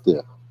still out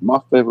there,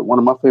 one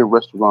of my favorite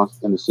restaurants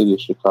in the city of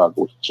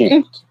Chicago is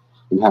Chant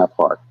in Hyde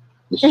Park.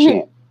 It's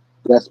Chant.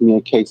 That's me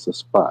and Case's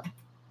spot.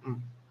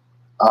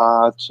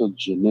 I took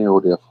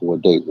Janelle there for a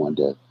date one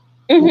day,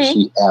 and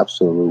she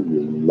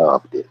absolutely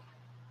loved it.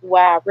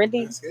 Wow,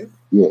 really? That's good.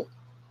 Yeah.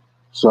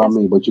 So I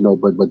mean, but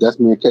that's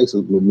me and Case.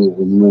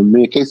 When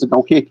me and Case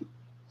don't kick it,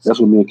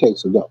 that's when me and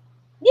Case go.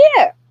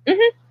 Yeah.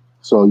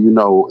 So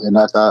and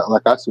I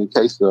sent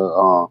Case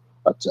I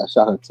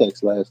shot her a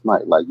text last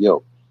night, like,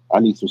 yo, I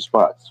need some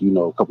spots,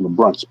 a couple of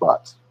brunch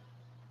spots.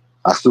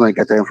 I still ain't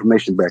got that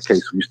information back,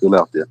 Case. You still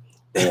out there?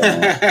 They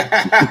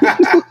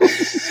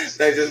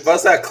just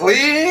bust that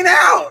clean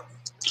out.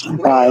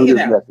 I'm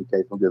just messing,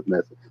 Case. I'm just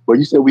messing. But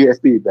you said we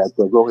had feedback,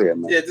 so go ahead,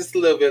 man. Yeah, just a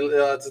little bit.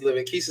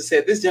 Keisha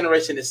said, this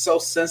generation is so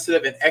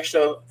sensitive and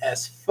extra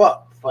as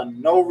fuck for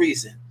no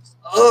reason.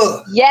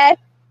 Ugh. Yes.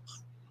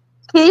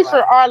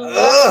 Keisha, our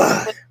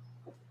love.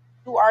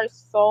 You are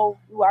so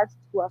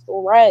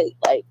right.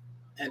 Like,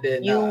 and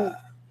then you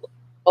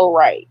so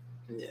right.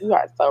 Yeah. You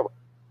are so right.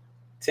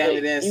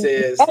 Tammy then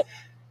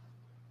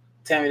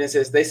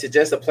says they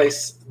suggest a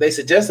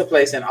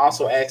place and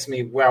also ask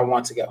me where I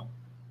want to go.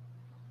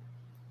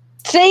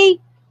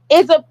 See,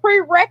 it's a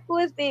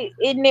prerequisite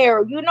in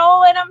there. You know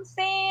what I'm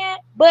saying?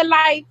 But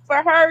like, for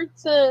her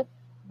to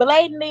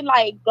blatantly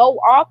like go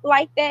off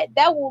like that,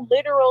 that will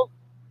literal.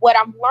 What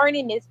I'm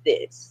learning is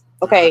this.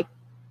 Okay,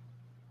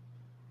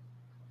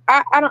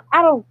 I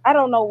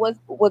don't know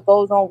what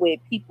goes on with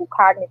people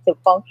cognitive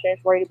functions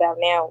right about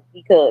now,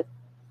 because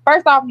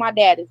first off, my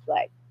dad is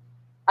black.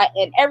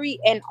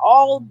 And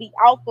all the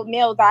alpha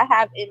males I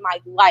have in my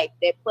life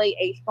that play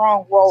a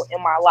strong role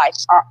in my life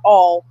are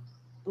all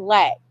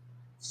black.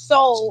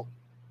 So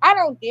I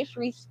don't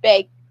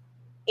disrespect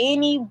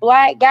any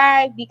black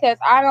guy because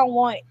I don't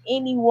want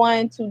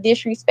anyone to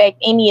disrespect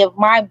any of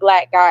my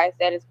black guys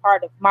that is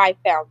part of my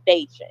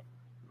foundation.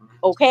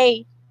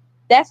 Okay?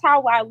 That's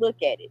how I look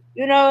at it.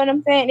 You know what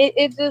I'm saying?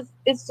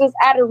 It's just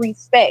out of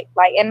respect.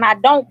 Like, and I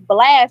don't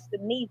blast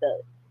them neither.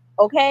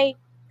 Okay?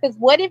 Because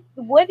what if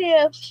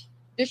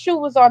the shoe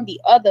was on the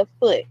other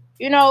foot?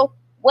 You know,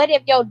 what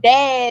if your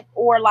dad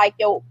or like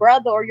your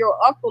brother or your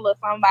uncle or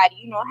somebody,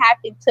 you know,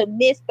 happened to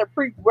miss the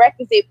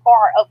prerequisite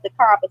part of the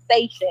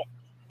conversation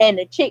and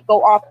the chick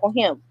go off on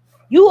him?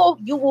 You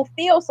will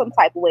feel some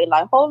type of way,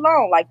 like, hold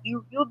on, like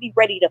you'll be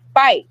ready to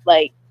fight.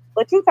 Like,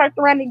 but you turned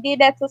around and did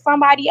that to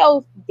somebody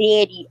else,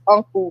 daddy,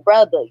 uncle,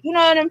 brother. You know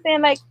what I'm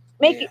saying? Like,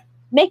 make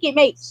it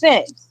make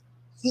sense.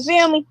 You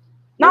feel me?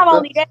 Not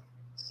only that,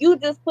 you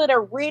just put a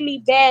really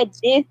bad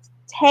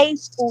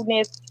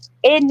distastefulness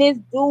in this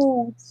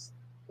dude's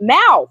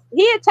mouth.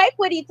 He'll take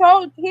what he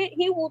told.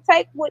 He will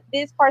take what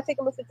this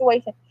particular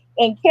situation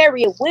and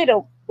carry it with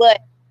him,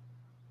 but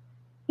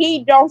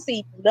he don't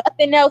see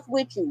nothing else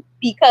with you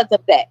because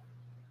of that.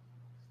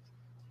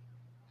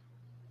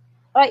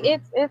 Like,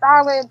 it's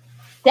always,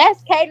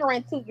 that's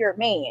catering to your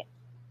man.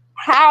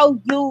 How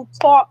you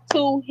talk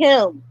to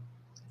him.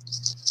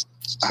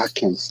 I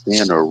can't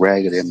stand a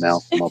raggedy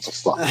mouth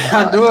motherfucker.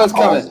 I knew it was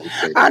coming.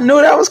 I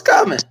knew that was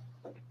coming.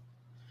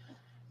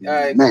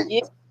 Man.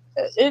 Yeah,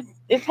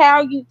 it's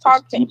how you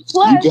talk to him.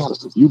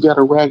 You got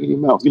a raggedy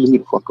mouth. You leave me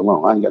the fuck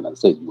alone. I ain't got nothing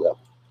to say to you ever.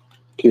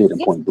 Period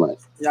and point blank.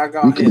 Y'all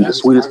go you can be the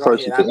sweetest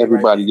person to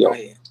everybody else,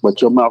 but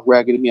your mouth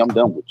raggedy to me, I'm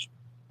done with you.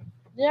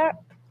 Yeah.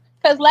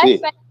 Because let's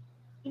say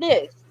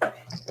this.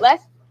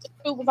 Let's say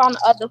she was on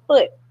the other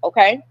foot,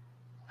 okay?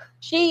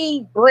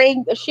 She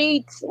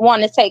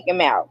want to take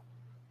him out,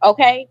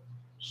 okay?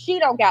 She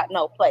don't got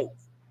no place.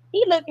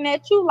 He looking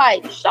at you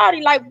like,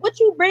 shawty, like, what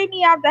you bring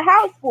me out the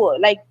house for?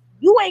 Like,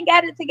 you ain't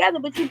got it together,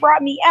 but you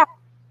brought me out.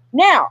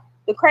 Now,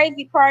 the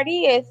crazy part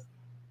is,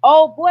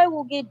 old boy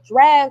will get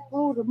dragged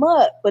through the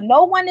mud, but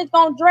no one is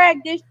gonna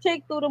drag this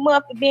chick through the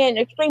mud for being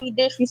extremely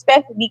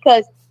disrespectful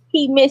because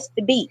he missed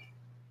the beat.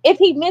 If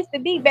he missed the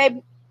beat,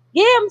 baby,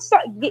 take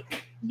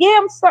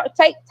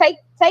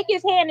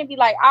his hand and be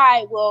like, all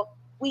right, well,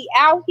 we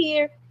out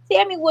here.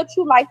 Tell me what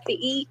you like to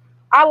eat.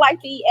 I like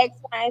to eat X,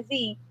 Y, and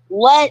Z.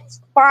 Let's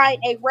find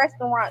a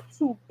restaurant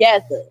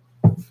together.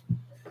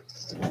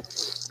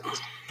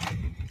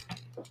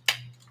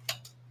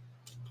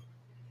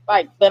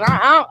 Like, but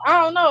I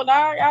don't know,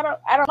 dog. I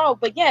don't know.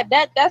 But yeah,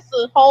 that's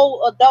the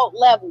whole adult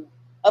level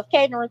of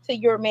catering to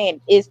your man,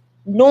 is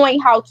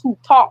knowing how to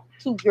talk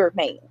to your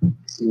man.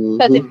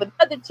 Because if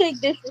another chick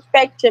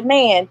disrespects your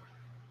man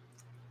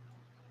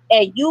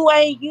and you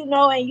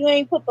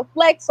ain't put the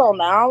flex on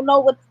her, I don't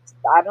know what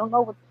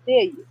to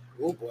tell you.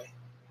 Oh boy.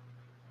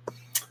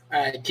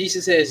 All right,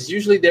 Keisha says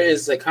usually there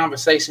is a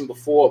conversation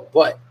before,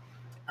 but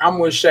I'm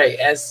with Shay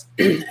as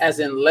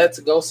in let's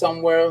go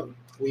somewhere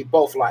we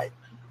both like.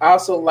 I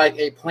also like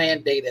a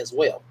planned date as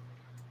well.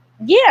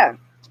 Yeah.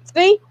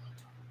 See?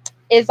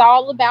 It's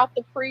all about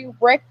the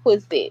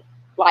prerequisite.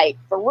 Like,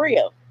 for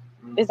real.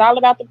 It's all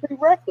about the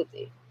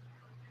prerequisite.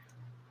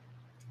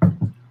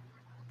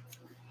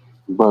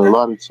 But a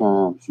lot of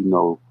times, you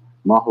know,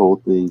 my whole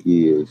thing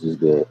is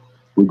that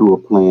we do a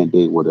planned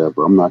date,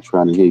 whatever. I'm not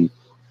trying to hear you.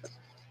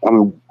 I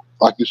mean,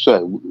 like you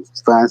said,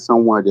 find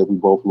someone that we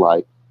both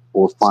like,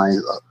 or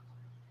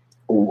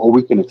or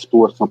we can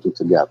explore something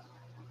together.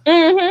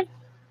 Mm-hmm.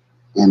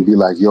 And be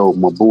like, yo,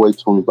 my boy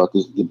told me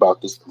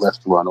about this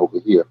restaurant over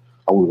here.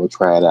 I want to go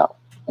try it out,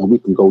 and we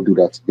can go do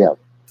that together.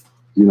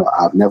 You know,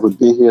 I've never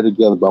been here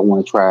together, but I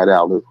want to try it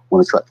out.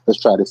 Let's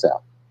try this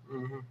out.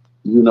 Mm-hmm.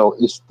 You know,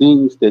 it's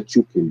things that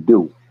you can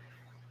do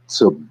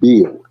to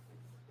build.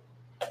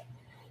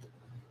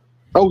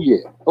 Oh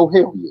yeah. Oh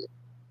hell yeah.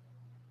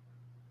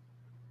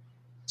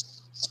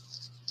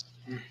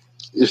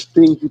 It's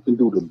things you can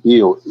do to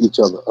build each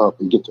other up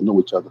and get to know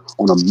each other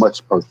on a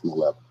much personal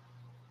level.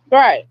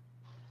 Right.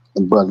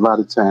 But a lot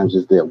of times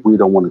is that we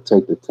don't want to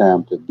take the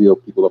time to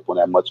build people up on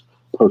that much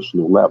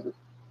personal level.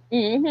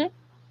 Mm-hmm.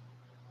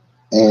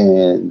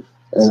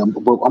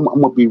 But I'm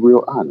gonna be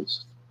real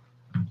honest.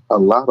 A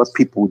lot of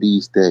people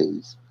these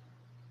days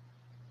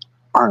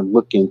aren't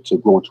looking to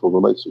go into a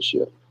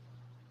relationship.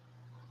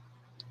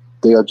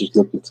 They are just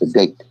looking to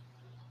date,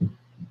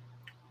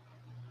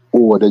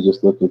 or they're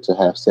just looking to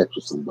have sex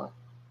with somebody.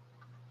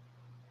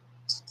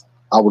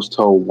 I was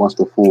told once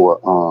before,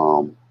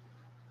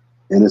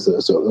 and it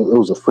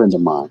was a friend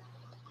of mine.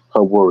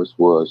 Her words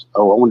was,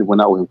 "Oh, I only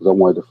went out with him because I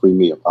wanted a free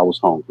meal. I was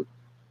hungry."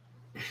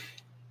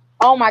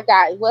 Oh my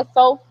God! What's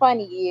so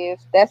funny is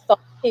that's so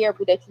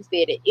terrible that you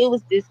said it. It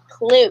was this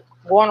clip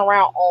going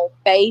around on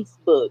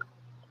Facebook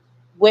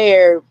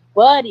where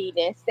Buddy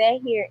then sat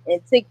here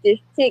and took this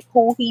chick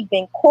who he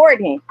been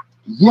courting.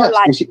 Yes,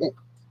 like,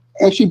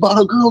 and she brought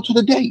her girl to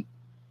the date.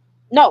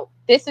 No,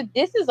 this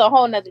is a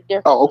whole nother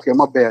different. Oh, okay,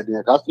 my bad,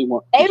 then. I see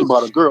one. She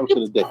brought a girl to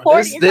the date.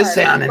 This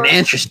sounding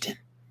interesting.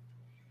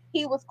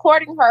 He was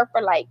courting her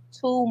for like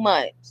 2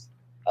 months.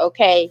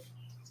 Okay,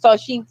 so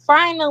she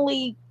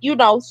finally,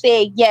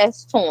 said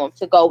yes to him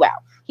to go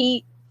out.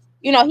 He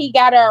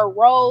got her a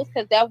rose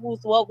because that was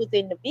what was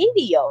in the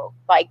video.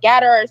 Like,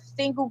 got her a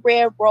single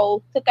red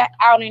rose, took her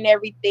out and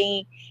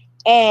everything.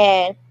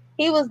 And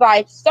he was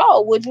like,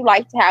 so would you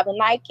like to have a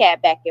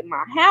nightcap back in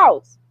my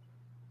house?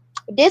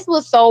 This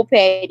was so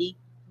petty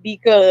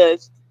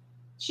because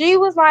she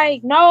was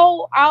like,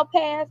 no, I'll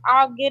pass.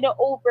 I'll get an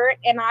Uber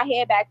and I'll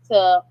head back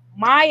to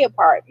my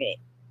apartment.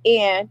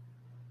 And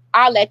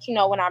I'll let you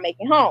know when I make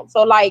it home.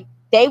 So, like,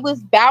 they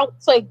was about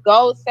to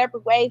go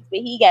separate ways, but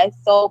he got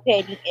so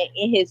petty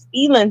in his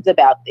feelings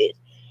about this.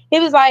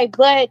 He was like,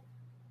 but,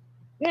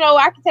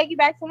 I can take you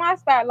back to my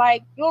spot.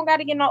 Like, you don't got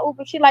to get no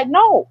Uber. She like,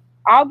 no,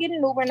 I'll get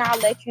an Uber and I'll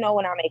let you know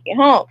when I make it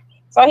home.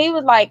 So he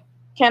was like,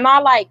 can I,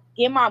 like,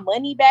 get my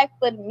money back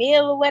for the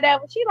meal or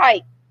whatever? She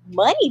like,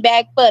 money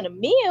back for the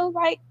meal?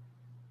 Like,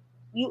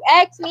 you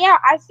asked me out.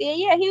 I said,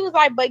 yeah. He was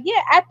like, but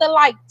yeah, after,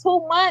 like,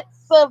 2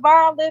 months of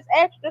all this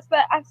extra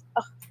stuff,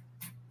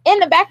 in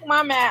the back of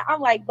my mind,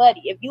 I'm like,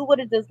 buddy, if you would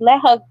have just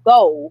let her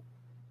go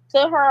to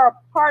her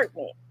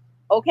apartment,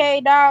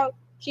 okay, dog,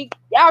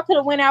 y'all could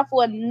have went out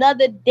for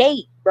another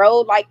date, bro.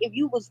 Like, if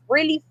you was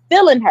really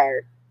feeling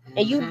her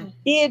and you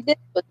did this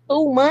for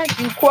 2 months,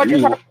 you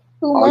courted her for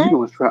 2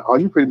 months. All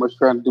you pretty much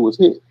trying to do is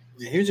hit.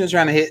 Yeah, he was just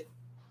trying to hit.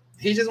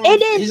 He just wanted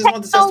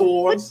to test the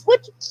waters.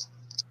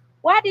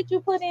 Why did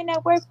you put in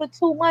that work for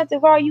 2 months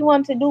if all you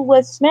wanted to do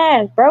was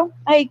smash, bro?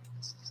 Like,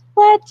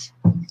 what?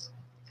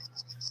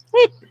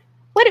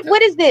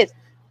 What is this?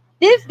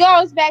 This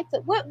goes back to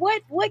what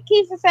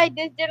Keisha say.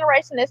 This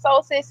generation is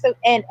so sensitive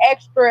and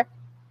extra.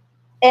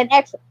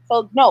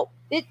 So no,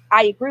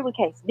 I agree with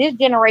Keisha. This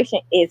generation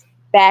is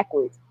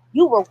backwards.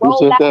 You were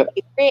rolled out.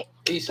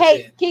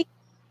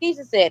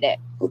 Keisha said that.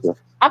 Okay.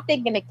 I'm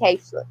thinking of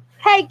Keisha.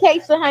 Hey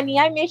Keisha, honey,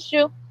 I miss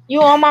you.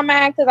 You on my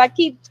mind because I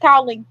keep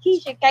calling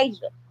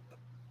Keisha.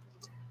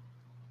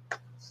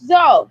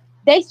 So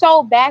they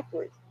so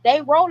backwards. They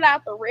roll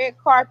out the red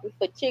carpet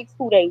for chicks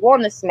who they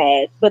want to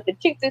smash, but the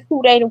chicks is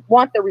who they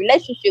want the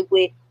relationship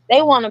with.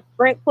 They want to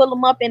pull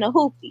them up in a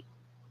hoopty.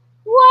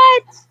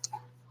 What?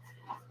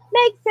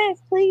 Make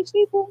sense, please,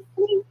 people.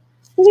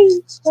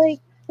 Please. Like,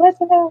 what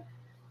the hell?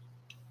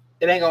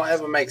 It ain't gonna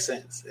ever make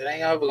sense. It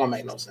ain't ever gonna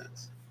make no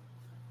sense.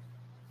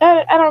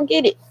 I don't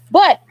get it.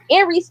 But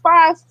in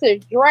response to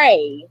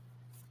Dre,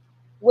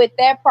 with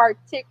that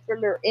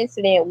particular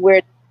incident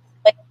where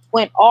they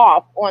went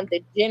off on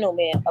the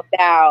gentleman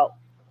about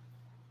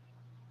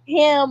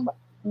him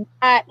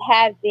not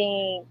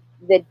having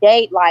the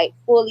date like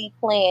fully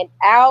planned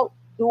out,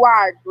 do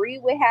I agree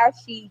with how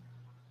she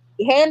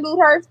handled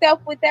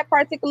herself with that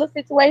particular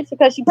situation?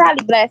 Because she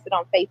probably blasted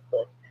on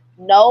Facebook.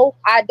 No,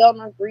 I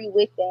don't agree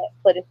with that.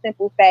 For the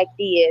simple fact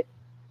is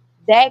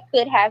that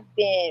could have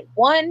been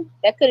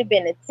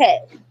a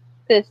test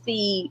to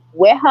see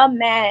where her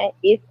mind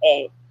is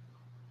at,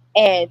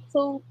 and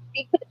two,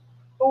 she could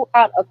throw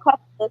out a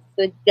couple of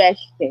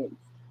suggestions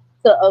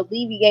to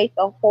alleviate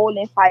the whole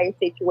entire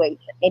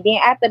situation. And then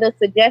after the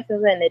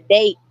suggestions and the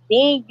date,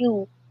 then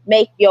you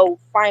make your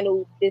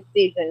final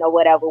decision or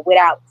whatever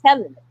without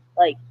telling them.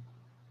 Like,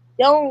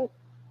 don't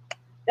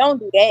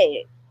do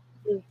that.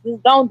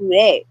 Just don't do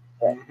that.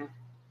 Mm-hmm.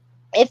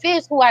 If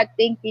it's who I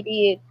think it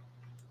is,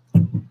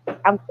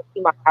 I'm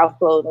cooking my house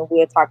clothes and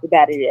we'll talk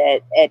about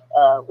it at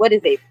what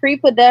is it,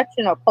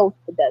 pre-production or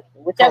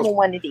post-production, whichever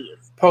one it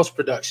is.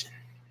 Post-production.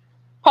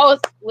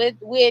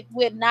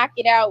 We'll knock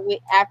it out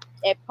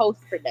at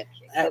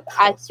post-production.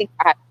 I think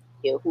I have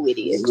to know who it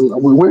is.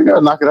 We ain't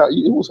gotta knock it out.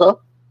 It was her.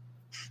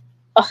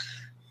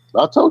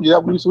 I told you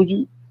that was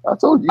you. I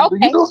told you.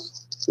 Okay. It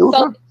was so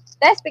her.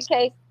 That's the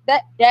case.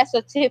 That's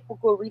a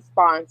typical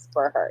response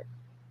for her.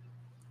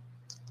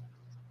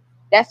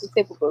 That's a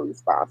typical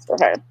response for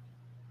her.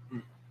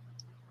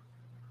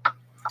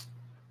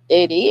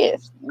 It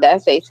is.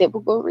 That's a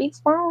typical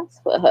response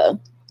for her.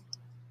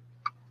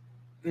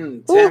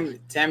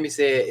 Tammy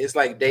said it's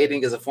like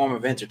dating is a form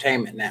of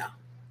entertainment now.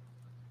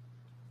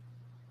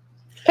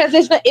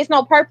 Because it's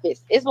no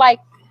purpose. It's like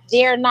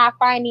they're not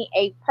finding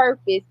a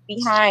purpose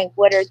behind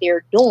what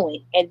they're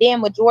doing. And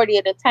then majority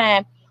of the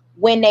time,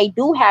 when they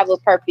do have a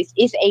purpose,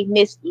 it's a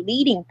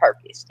misleading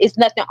purpose. It's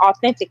nothing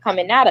authentic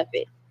coming out of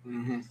it.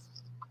 Mm-hmm.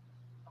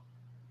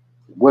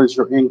 What is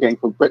your end game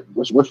for?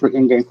 What's your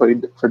end game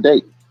for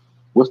date?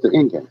 What's the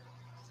end game?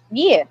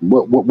 Yeah.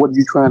 What are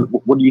you trying?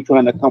 What are you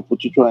trying to accomplish?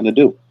 What you trying to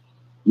do?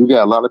 You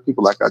got a lot of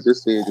people, like I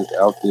just said, just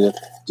out there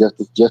just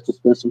to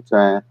spend some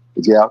time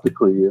to get out the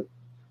crib.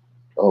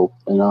 Well,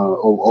 I'm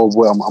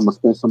gonna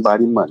spend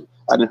somebody money.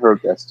 I didn't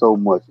heard that so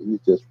much.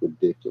 It's just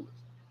ridiculous.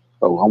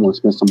 Oh, I want to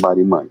spend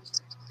somebody money.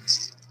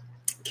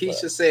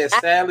 Keisha says,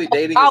 sadly,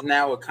 dating is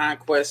now a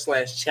conquest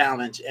 /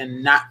 challenge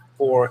and not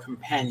for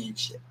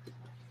companionship.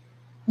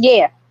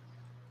 Yeah.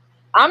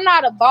 I'm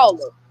not a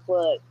baller,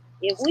 but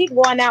if we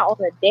going out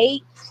on a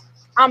date,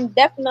 I'm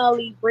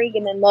definitely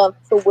bringing enough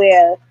to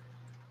where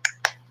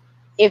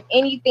if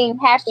anything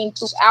happened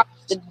throughout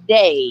the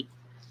day,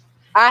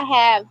 I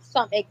have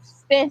some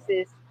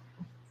expenses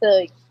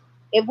to.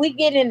 If we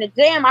get in the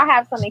jam, I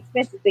have some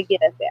expenses to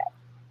get us out.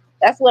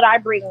 That's what I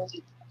bring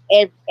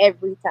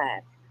every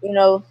time. You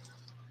know,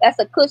 that's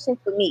a cushion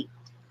for me.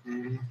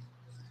 Mhm.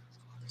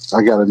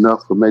 I got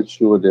enough to make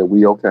sure that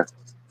we okay.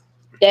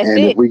 That's And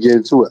it. if we get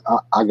into it,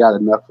 I got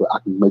enough I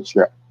can make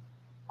sure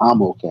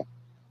I'm okay.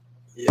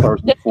 Yeah.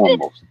 First and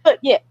foremost.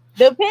 Yeah,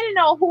 depending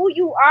on who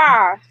you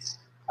are,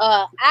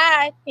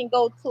 I can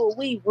go to a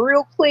weave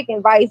real quick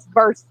and vice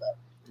versa.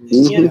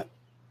 Yeah.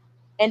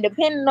 And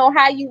depending on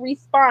how you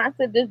respond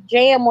to this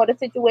jam or the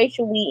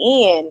situation we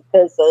in,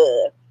 because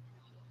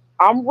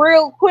I'm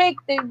real quick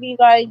to be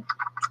like,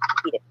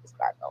 yeah, it's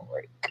not gonna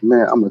work.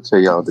 Man, I'm gonna tell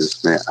y'all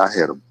this, man. I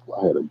had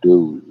a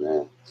dude,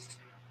 man.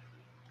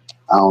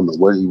 I don't know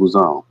what he was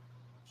on,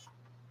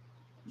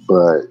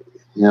 but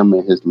him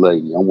and his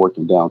lady. I'm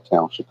working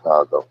downtown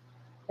Chicago.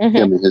 Mm-hmm.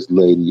 Him and his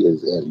lady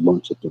is at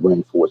lunch at the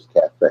Rainforest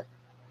Cafe.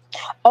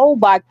 Oh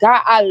my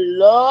God, I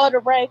love the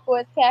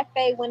Rainforest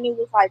Cafe when it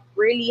was like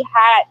really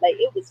hot, like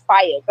it was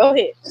fire. Go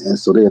ahead. And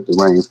so they at the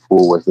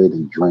Rainforest. They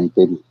didn't drink.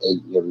 They didn't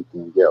eat and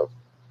everything else.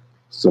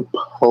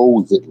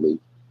 Supposedly,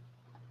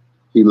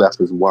 he left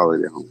his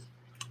wallet at home.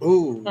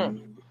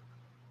 Ooh.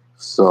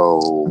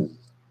 So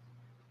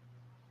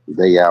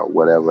they out,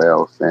 whatever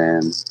else,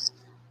 and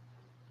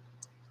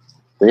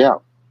they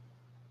out.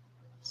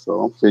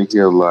 So I'm sitting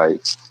here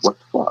like, what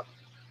the fuck?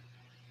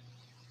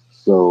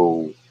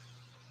 So,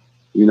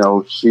 you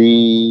know,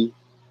 she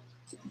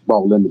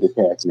bought limited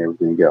cash and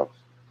everything else.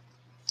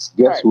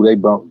 Guess Right. who they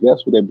bought?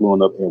 Guess who they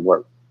blowing up at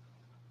work?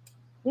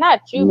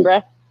 Not you, Me.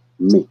 bruh.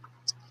 Me.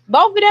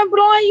 Both of them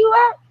blowing you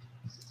up?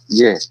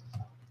 Yeah.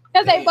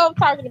 Because they both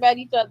talking about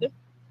each other.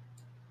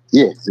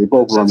 Yes, they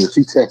both run me.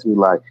 She texted me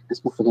like, this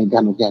motherfucker ain't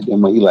got no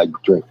goddamn money. He like,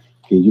 Drake,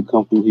 can you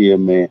come through here,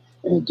 man,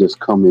 and just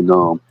come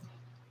and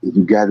if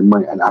you got the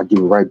money, and I'll give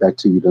it right back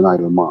to you the night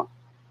of the month.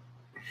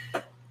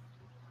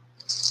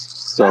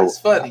 So That's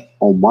funny.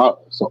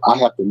 So I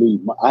have to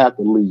leave. I have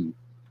to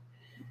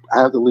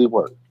leave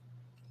work.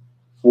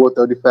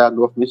 435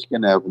 North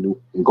Michigan Avenue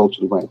and go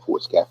to the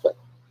Rainforest Cafe.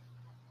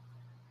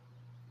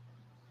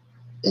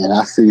 And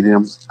I see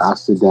them. I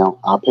sit down.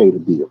 I pay the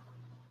bill.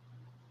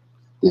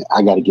 Then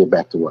I got to get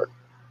back to work.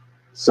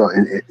 So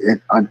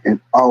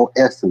in all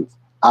essence,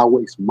 I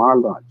waste my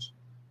lunch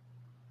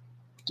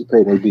to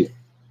pay their bill.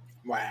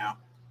 Wow.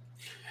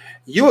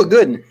 You a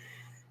good one.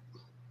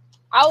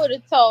 I would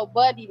have told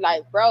Buddy,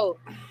 like, bro,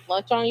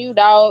 lunch on you,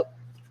 dog.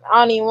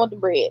 I don't even want the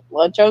bread.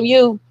 Lunch on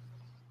you.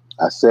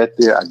 I sat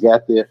there. I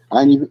got there.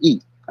 I didn't even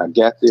eat. I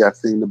got there. I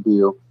seen the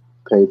bill,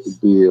 paid the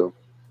bill.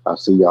 I'll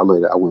see y'all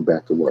later. I went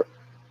back to work.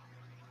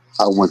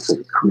 I went to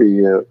the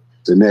crib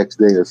the next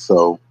day or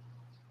so.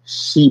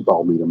 She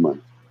bought me the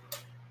money.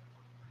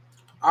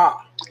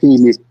 Ah. He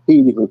didn't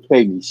even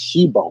pay me.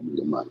 She bought me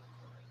the money.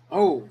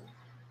 Oh.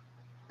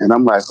 And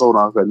I'm like, hold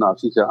on. I said, no.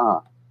 She said,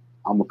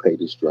 I'm going to pay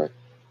this straight.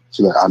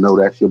 She's like, I know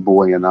that's your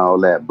boy and all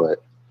that,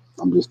 but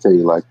I'm just telling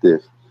you like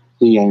this.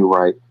 He ain't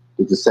right.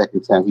 It's the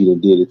second time he done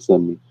did it to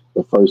me.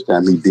 The first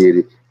time he did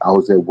it, I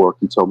was at work.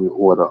 He told me to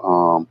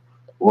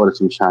order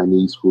some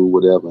Chinese food,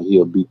 whatever, and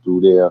he'll be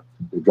through there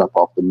and drop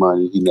off the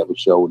money. He never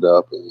showed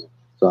up. And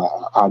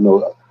so I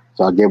know.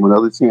 So I gave him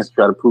another chance to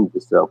try to prove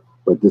himself,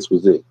 but this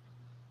was it.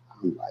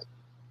 I'm like,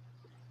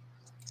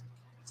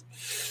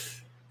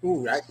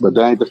 ooh, right. but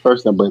that ain't the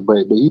first time. But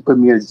he put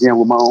me in the gym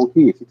with my own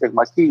kids. He took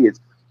my kids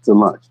to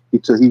lunch. He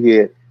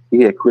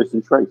had Chris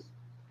and Tracy,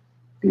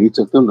 and he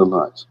took them to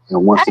lunch.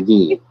 And once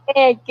again,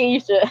 And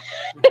Keisha.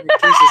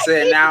 Keisha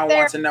said, now I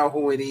want to know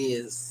who it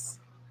is.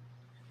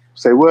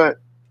 say what?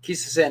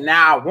 Keisha said,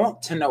 now I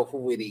want to know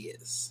who it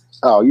is.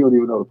 Oh, you don't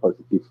even know the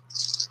person,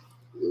 Keisha.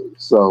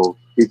 So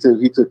he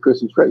took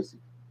Chris and Tracy,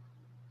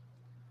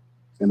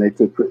 and he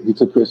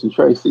took Chris and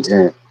Tracy,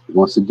 and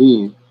once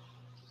again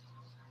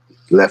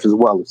left his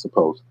wallet,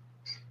 supposed.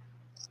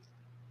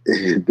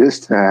 And this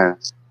time,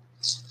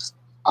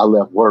 I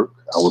left work.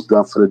 I was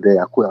done for the day.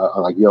 I quit. I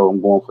was like, yo,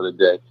 I'm going for the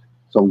day.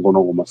 So I'm going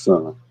over with my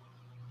son.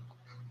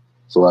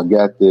 So I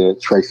got there.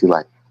 Tracy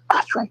like,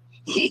 Tracy,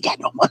 he ain't got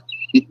no money.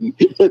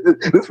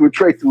 This when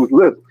Tracy was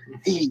little.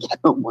 He ain't got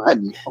no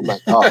money. I'm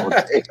like, oh,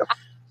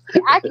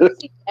 damn. I can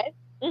see that.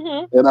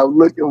 Mm-hmm. And I'm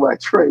looking like,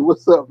 Trey,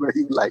 what's up, man?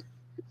 He like,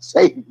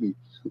 save me.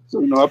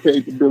 So, I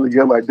paid the bill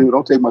again. Like, dude,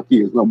 don't take my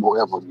kids no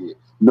more ever again.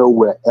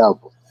 Nowhere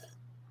ever.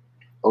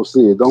 Oh,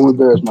 see, don't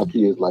embarrass my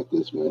kids like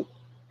this, man.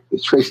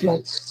 It's Tracy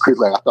like, Chris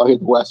like, I thought he had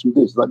to wash some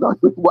dishes. Like, no,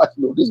 you ain't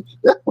watching no dishes.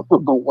 That's what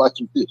I'm going to watch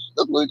some dishes.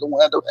 That's what's going to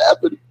wind up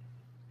happening.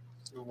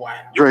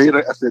 Wow. Dre,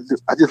 I said,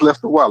 I just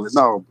left the wallet.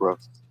 No, bro.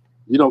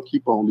 You don't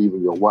keep on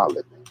leaving your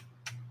wallet, man.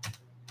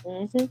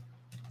 Mm-hmm.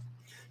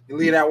 You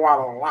leave that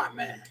wallet a lot,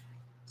 man.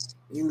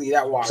 You leave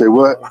that wallet. Say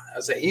what? A lot. I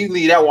said, you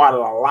leave that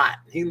wallet a lot.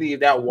 He leave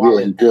that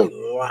wallet a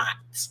lot.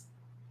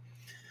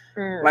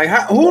 Like,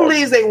 who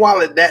leaves their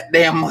wallet that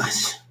damn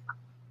much?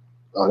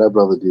 Oh, that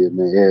brother did,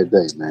 man. Every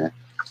day, man.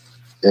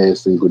 every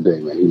single day,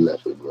 man. He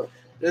left it, bro.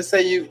 Just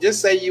say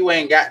you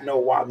ain't got no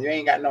wallet. You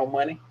ain't got no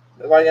money.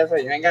 That's all you gotta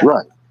say. You ain't got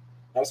right.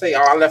 Don't say,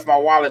 oh, I left my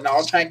wallet. No,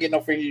 I'm trying to get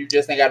no free. You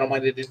just ain't got no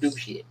money to do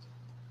shit.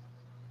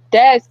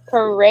 That's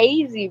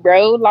crazy,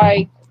 bro.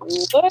 Like,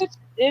 what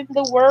in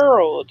the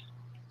world?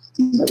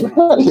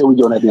 Here we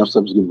go on that damn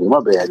subject. My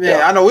bad. Yeah,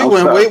 y'all. I know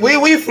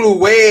we flew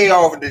way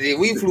off today.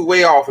 We flew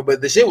way off,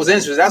 but the shit was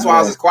interesting. That's why I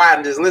was just quiet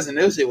and just listening.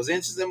 This shit was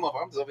interesting.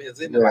 I'm just over here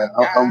sitting there like,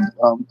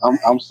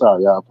 I'm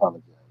sorry. I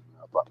apologize.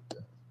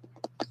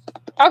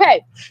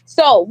 Okay,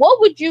 so what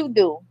would you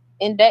do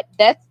in that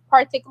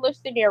particular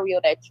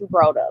scenario that you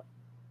brought up?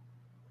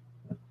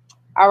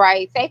 All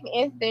right, say for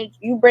instance,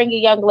 you bring a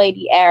young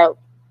lady out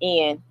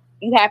and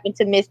you happen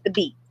to miss the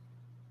beat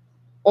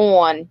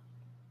on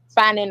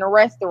finding a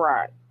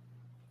restaurant.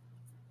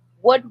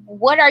 What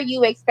are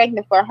you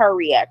expecting for her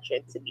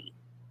reaction to be?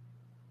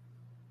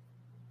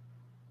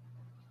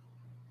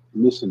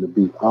 Missing the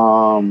beat.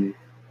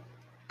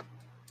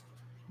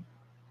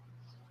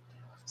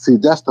 See,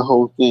 that's the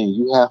whole thing.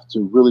 You have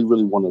to really,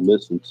 really want to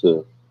listen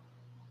to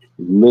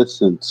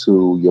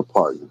your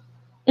partner,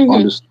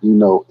 and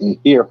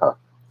hear her.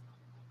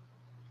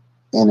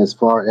 And as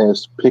far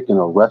as picking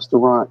a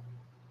restaurant,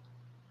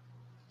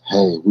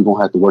 hey, we're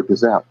gonna have to work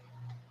this out.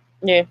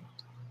 Yeah,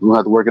 we're gonna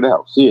have to work it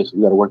out. Seriously,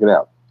 we got to work it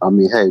out. I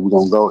mean, hey, we're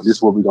gonna go. This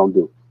is what we're gonna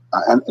do.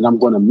 And I'm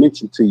gonna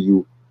mention to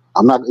you.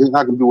 It's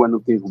not gonna be one of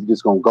the things we're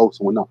just gonna go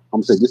somewhere. No, I'm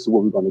gonna say this is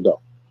where we're gonna go.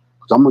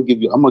 Because I'm gonna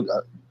give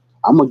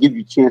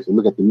you a chance to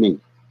look at the menu.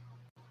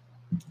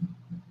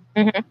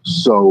 Mm-hmm.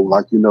 So,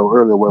 like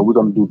earlier, well, we're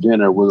gonna do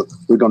dinner. We're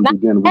gonna do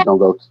dinner. We're gonna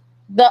go.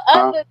 The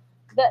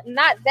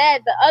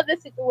other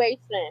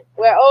situation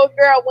where old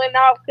girl went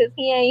off because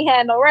he ain't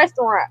had no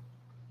restaurant.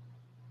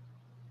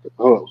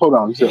 Hold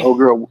on. You said old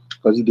girl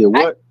because he did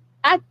what?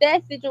 Not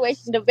that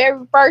situation. The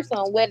very first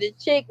one where the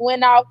chick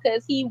went off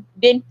because he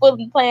didn't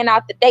fully plan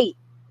out the date.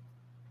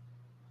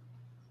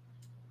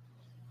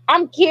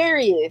 I'm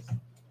curious.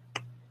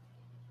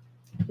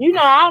 I don't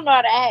know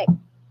how to act.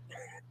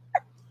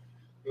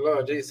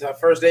 Lord Jesus, our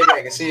first day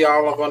back and see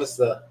y'all up on the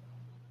stuff.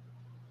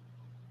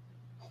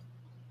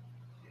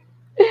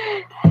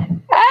 And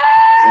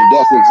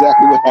that's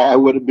exactly what I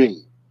would have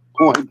been.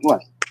 Point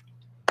blank.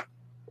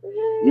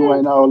 You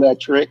ain't all that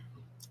trick.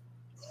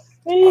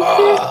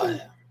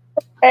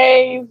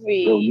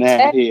 Crazy. Little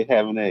natty head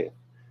having that.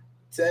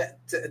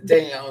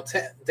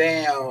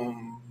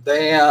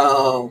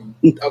 Damn.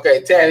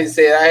 Okay, Tanny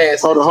said I had.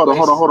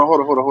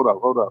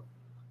 Hold up.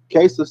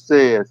 Kesa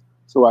says,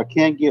 so I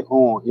can't get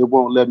on. It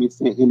won't let me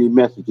send any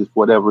messages for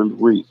whatever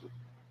reason.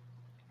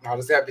 Oh,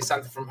 there's got to be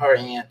something from her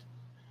end.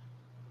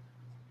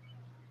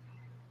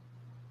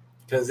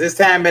 Because this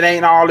time it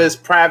ain't all this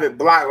private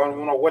block. I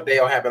don't know what the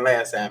hell happened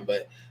last time,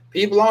 but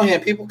people on here,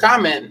 people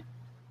commenting.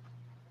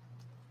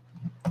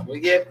 We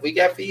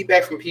got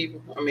feedback from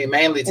people. I mean,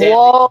 mainly Tammy.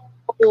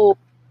 Whoa.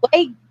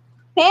 Wait,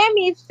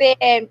 Tammy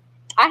said,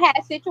 I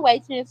had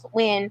situations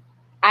when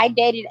I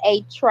dated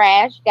a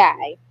trash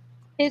guy.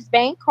 His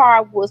bank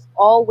card was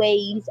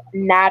always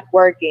not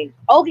working.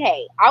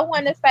 Okay, I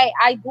want to say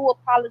I do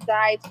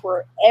apologize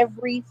for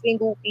every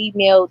single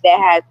female that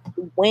has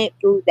went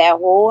through that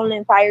whole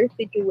entire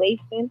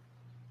situation.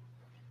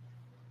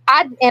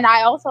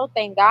 I also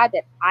thank God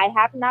that I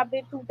have not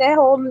been through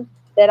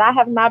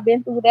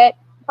that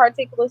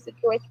particular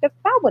situation because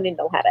I wouldn't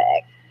know how to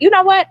act. You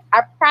know what?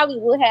 I probably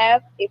would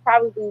have. It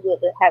probably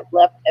would have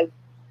left a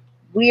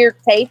weird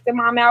taste in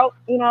my mouth.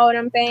 You know what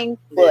I'm saying?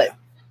 But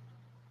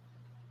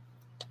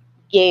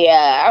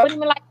yeah, I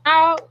wouldn't be like,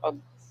 no,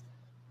 I'm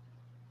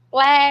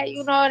glad.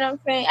 You know what I'm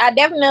saying? I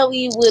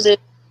definitely would have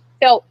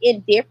felt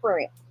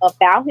indifferent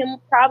about him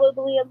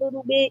probably a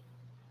little bit.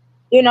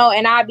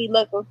 And I'd be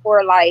looking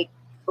for like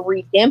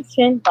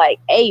redemption. Like,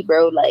 hey,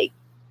 bro, like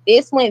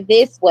this went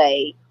this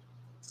way.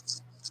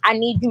 I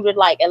need you to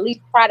like at least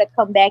try to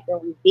come back and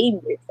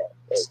redeem yourself.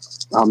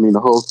 I mean, the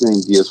whole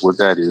thing is what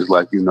that is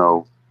like, and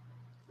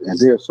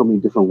there are so many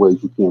different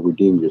ways you can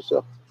redeem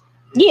yourself.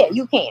 Yeah,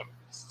 you can.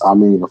 I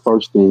mean, the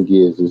first thing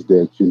is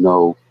that,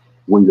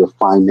 when your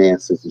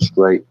finances are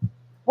straight,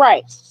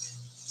 right?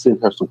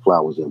 Send her some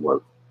flowers at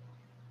work.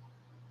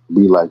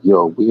 Be like,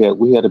 yo, we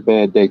had a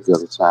bad day the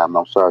other time.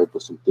 I'm sorry,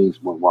 but some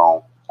things went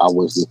wrong. I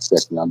wasn't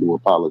expecting. I do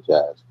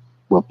apologize.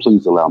 But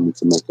please allow me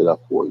to make it up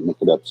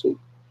to you.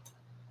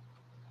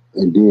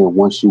 And then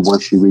once you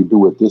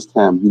redo it, this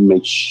time you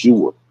make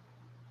sure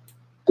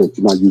that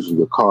you're not using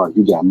your card.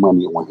 You got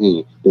money on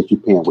hand that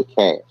you're paying with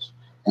cash.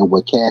 And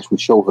what cash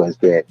would show her is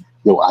that,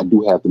 yo, I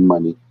do have the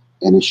money.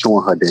 And it's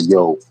showing her that,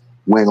 yo,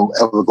 we ain't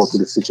ever go through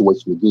this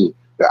situation again.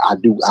 That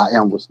I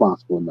am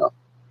responsible enough.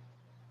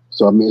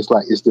 So, I mean,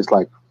 it's just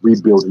like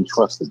rebuilding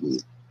trust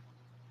again.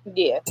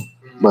 Yeah.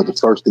 But the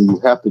first thing you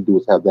have to do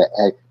is have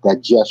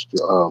that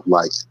gesture of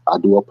like, I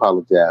do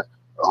apologize.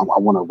 I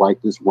want to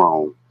right this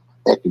wrong.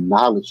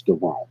 Acknowledge the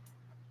wrong.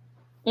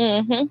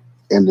 Mm-hmm.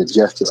 And the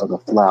gesture of the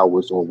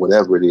flowers or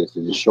whatever it is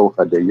to just show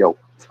her that, yo,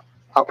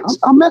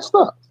 I messed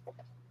up.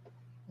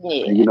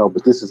 Yeah. And,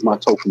 but this is my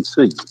token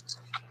to you.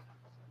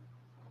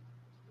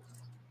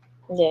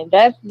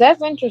 Yeah,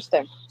 that's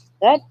interesting.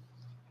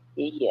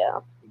 Yeah.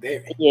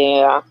 Very.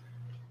 Yeah.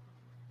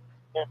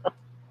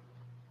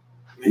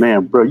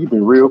 Man, bro, you've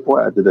been real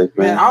quiet today,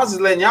 Man, man. I was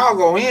just letting y'all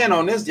go in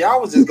on this. Y'all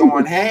was just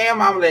going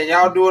ham. I'm letting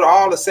y'all do it.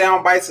 All the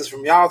sound bites is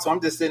from y'all, so I'm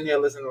just sitting here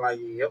listening like,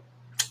 yep.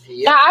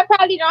 No, I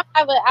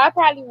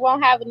probably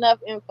won't have enough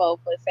info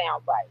for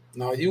sound bites.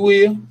 No, you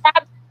will.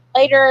 Probably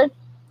later.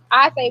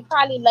 I say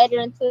probably later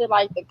into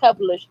like the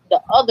couple of the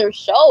other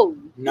shows.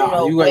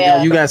 No,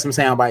 you got some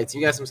sound bites.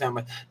 You got some sound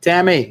bites.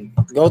 Tammy,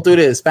 go through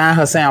this. Find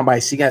her sound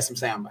bites. She got some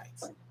sound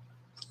bites.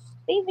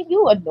 Steven,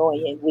 you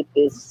annoying with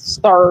this,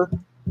 sir.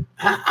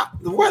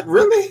 What,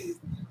 really?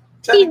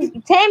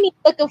 Tammy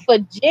looking for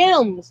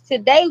gems.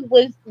 Today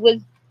was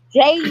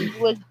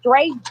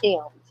Dre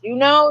gems. You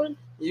know,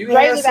 you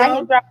Dre was out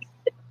here dropping.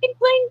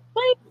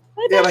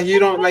 Yeah,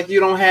 like you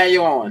don't have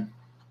your on.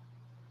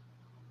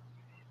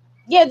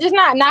 Yeah, just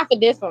not for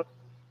this one.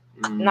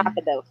 Not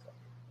for those.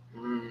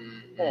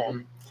 Yeah.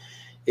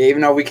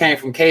 Even though we came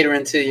from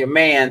catering to your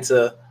man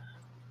to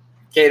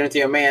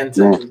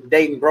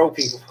dating bro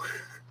people.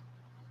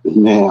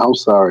 Man, I'm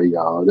sorry,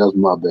 y'all. That's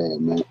my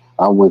bad, man.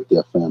 I went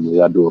there, family.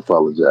 I do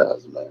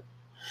apologize, man.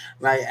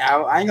 Like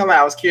I ain't gonna lie,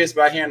 I was curious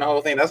about hearing the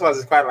whole thing. That's why I was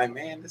just quite like,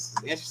 man, this is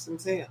interesting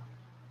to hear.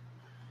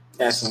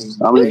 That's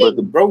some but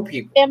the bro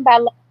people. Them by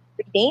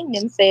redeem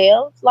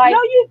themselves. Like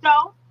no, you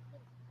don't.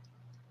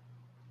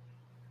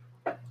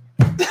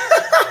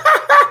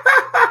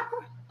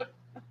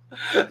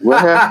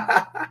 What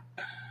happened?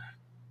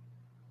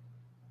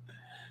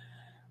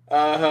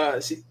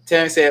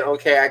 Tammy said,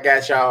 okay, I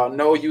got y'all.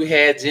 No, you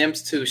had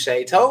gems too,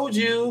 Shay. Told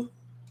you.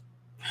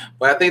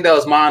 But I think that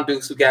was Mon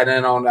Dukes who got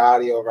in on the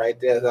audio right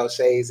there. That was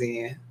Shay's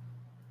in.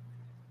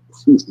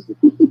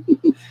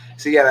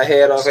 She got her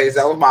head off face.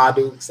 That was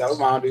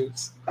Mon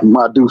Dukes.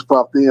 My Dukes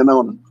popped in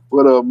on him.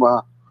 What up,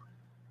 Ma?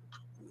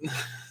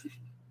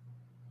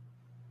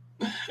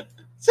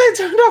 She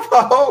turned off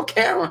her whole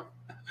camera.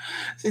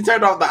 She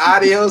turned off the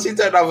audio. She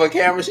turned off her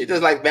camera. She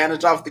just like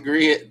vanished off the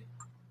grid.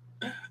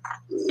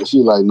 She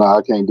like, nah,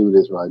 I can't do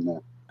this right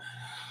now.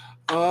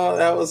 Oh,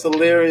 that was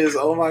hilarious.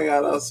 Oh my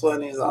God, that was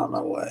funny as I don't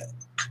know what.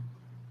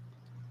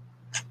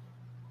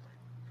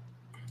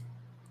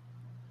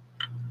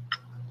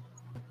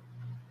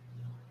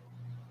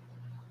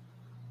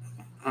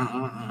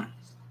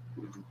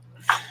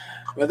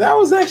 But that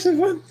was actually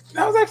fun.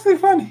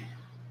 Funny.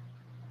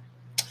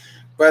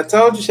 But I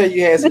told you, Shay,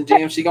 you had some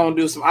gems. She gonna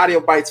do some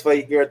audio bites for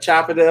you, girl.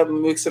 Chop it up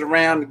and mix it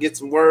around and get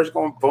some words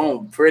going.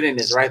 Boom,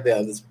 prettiness right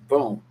there. Just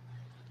boom.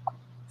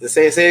 Just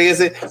say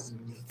it.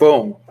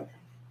 Boom.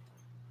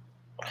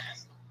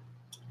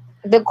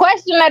 The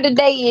question of the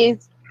day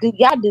is: do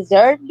y'all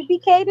deserve to be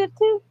catered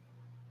to?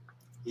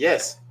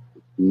 Yes.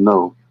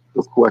 No.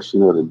 The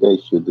question of the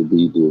day should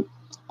be: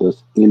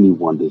 does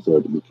anyone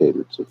deserve to be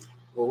catered to?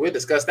 Well, we'll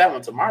discuss that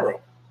one tomorrow.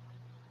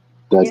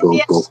 That goes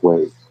both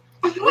ways.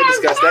 We'll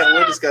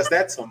discuss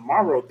that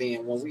tomorrow.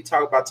 Then, when we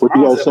talk about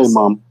tomorrow. What you gotta say,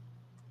 Mom?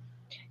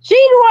 She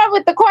the one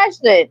with the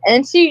question,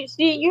 and she,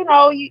 you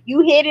know,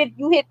 you hit it.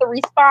 You hit the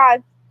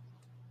response.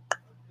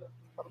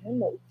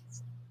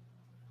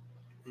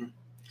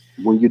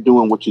 When you're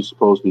doing what you're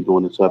supposed to be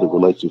doing inside a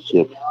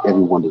relationship,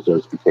 everyone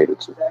deserves to be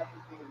catered to.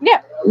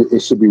 Yeah.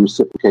 It should be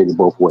reciprocated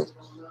both ways.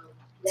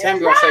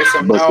 Tammy gonna say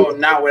something. No,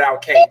 not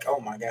without cake. Oh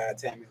my God,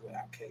 Tammy's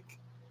without cake.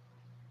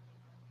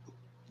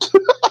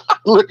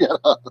 Look at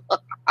her.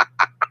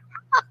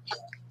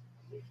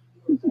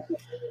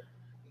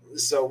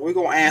 So we're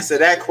gonna answer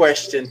that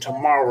question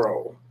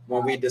tomorrow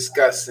when we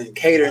discuss and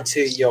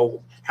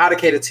how to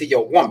cater to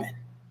your woman.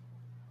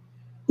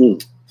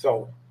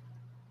 So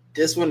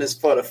this one is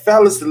for the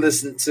fellas to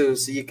listen to,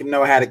 so you can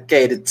know how to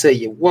cater to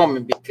your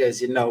woman.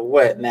 Because you know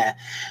what, now,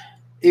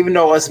 even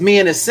though us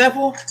men is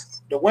simple,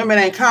 the women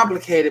ain't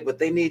complicated, but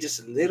they need just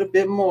a little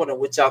bit more than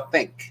what y'all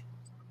think.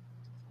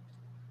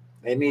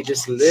 They need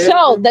just a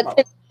little bit more.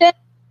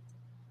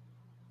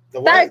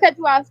 Sorry to cut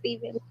you off,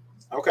 Steven.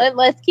 Okay.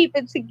 Let's keep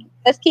it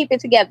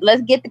together.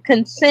 Let's get the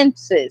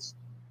consensus,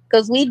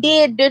 because we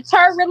did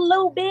deter it a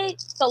little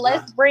bit. So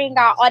let's bring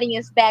our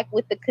audience back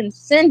with the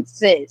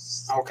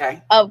consensus.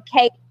 Okay. Of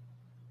catering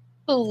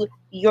to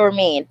your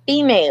man,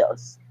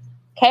 females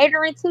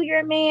catering to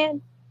your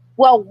man.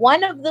 Well,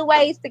 one of the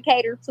ways to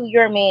cater to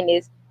your man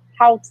is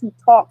how to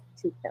talk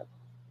to him.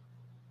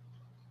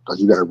 Because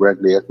you got a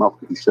regular ass mouth,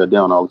 you shut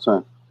down all the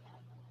time.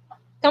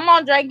 Come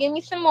on, Dre, give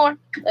me some more.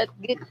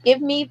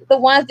 Give me the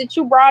ones that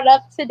you brought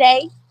up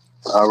today.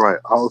 All right.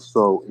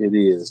 Also, it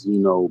is,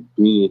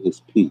 being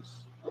his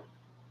peace.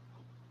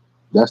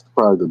 That's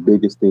probably the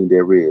biggest thing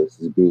there is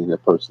being a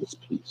person's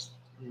peace.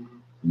 Mm-hmm.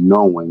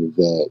 Knowing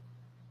that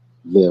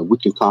we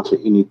can conquer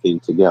anything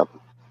together.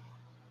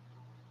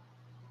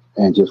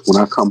 And just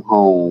when I come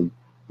home,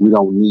 we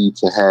don't need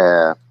to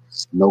have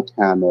no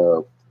kind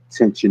of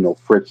tension or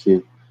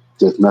friction.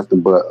 Just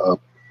nothing but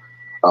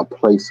a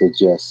place of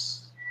just,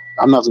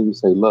 I'm not going to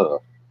say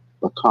love,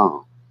 but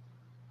calm.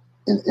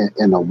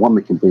 And a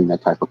woman can bring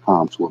that type of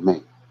calm to a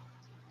man.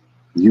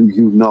 You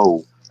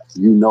know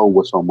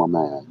what's on my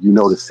mind. You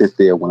know to sit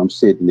there when I'm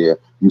sitting there,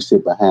 you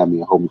sit behind me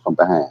and hold me from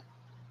behind.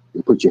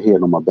 You put your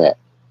head on my back.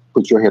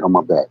 Put your head on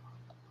my back.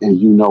 and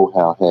you know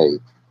how, hey,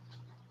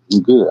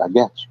 you good, I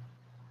got you.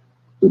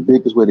 The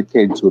biggest way to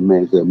cater to a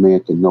man is that a man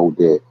can know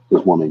that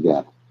his woman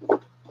got him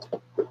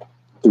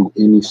through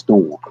any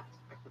storm.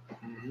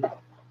 Mm-hmm.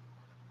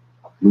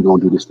 We're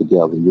gonna do this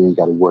together. You ain't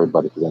got to worry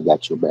about it because I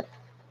got your back,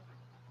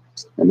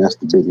 and that's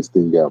the biggest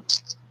thing ever.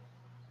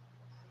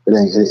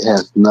 It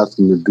has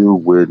nothing to do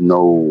with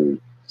no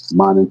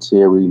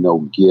monetary, no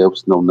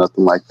gifts, no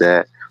nothing like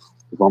that.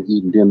 If I'm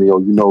eating dinner, yo,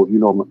 you know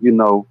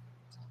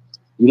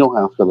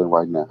how I'm feeling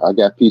right now. I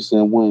got pizza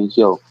and wings,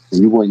 yo,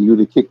 and you want you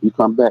to kick, you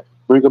come back,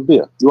 bring a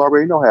beer. You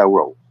already know how it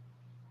rolls.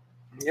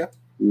 Yeah.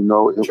 You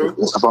know,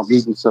 if I'm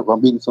eating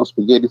some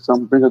spaghetti,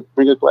 bring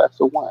a glass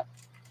of wine.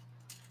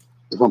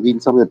 If I'm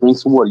eating something, bring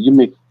some water. You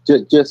make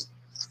just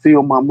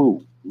feel my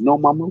mood, know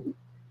my mood,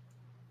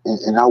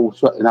 and I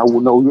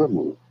will know your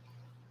mood.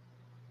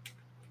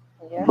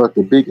 Yeah. But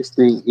the biggest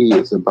thing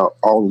is about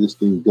all of this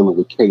thing dealing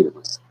with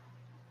catering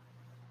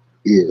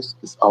is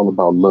it's all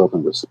about love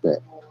and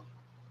respect.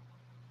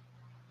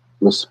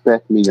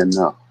 Respect me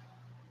enough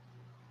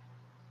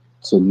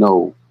to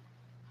know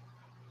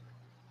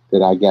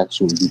that I got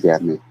you and you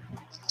got me,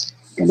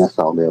 and that's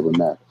all that ever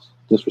matters.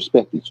 Just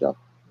respect each other,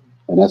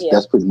 and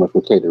that's pretty much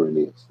what catering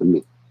is for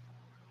me.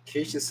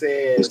 Keisha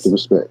says, it's the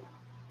respect.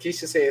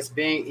 Keisha says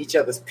being each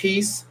other's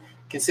peace,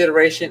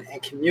 consideration,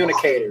 and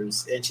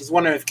communicators. And she's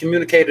wondering if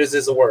communicators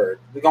is a word.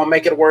 We're gonna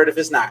make it a word if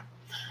it's not.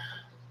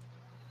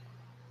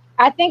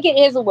 I think it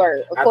is a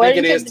word. According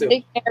to the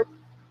dictionary,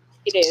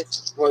 it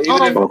is. Well,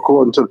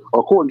 according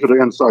to the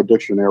Inside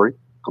Dictionary,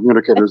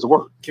 communicator is a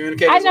word.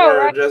 Communicator is a word.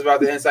 Right? Just about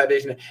the Inside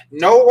Dictionary.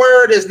 No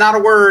word is not a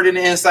word in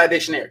the Inside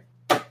Dictionary.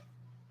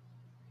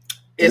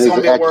 It's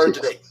gonna be a word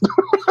today.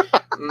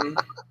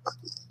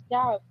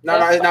 No.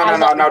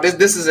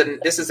 This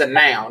is a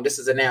noun. This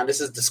is a noun.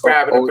 This is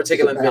describing a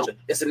particular individual.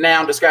 It's a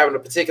noun describing a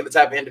particular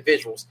type of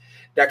individuals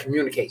that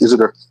communicate. Is it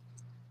a?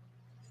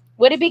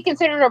 Would it be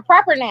considered a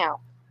proper noun?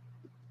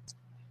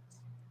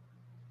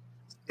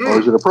 Or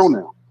is it a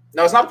pronoun?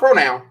 No, it's not a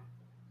pronoun.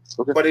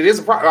 Okay. But it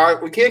is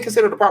we can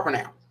consider it a proper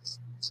noun.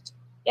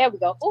 There we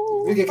go.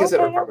 Ooh, we can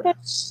consider it a proper noun.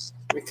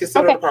 We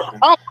consider it a proper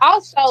noun.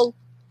 Also,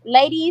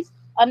 ladies,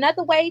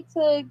 another way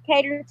to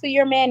cater to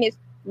your man is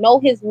know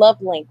his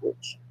love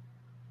language.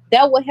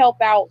 That will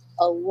help out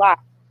a lot.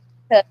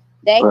 But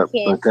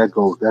that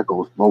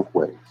goes both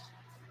ways.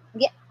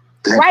 Yeah.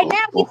 Right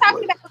now we're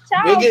talking about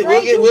child.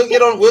 We'll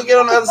get on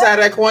the other side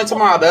of that coin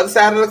tomorrow. The other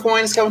side of the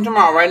coin is coming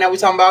tomorrow. Right now we're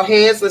talking about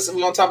heads. Listen,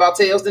 we're gonna talk about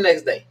tails the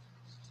next day.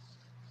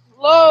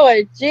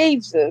 Lord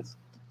Jesus.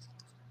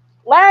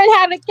 Learn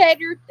how to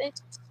cater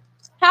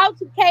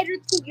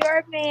to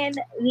your man,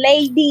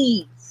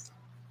 ladies.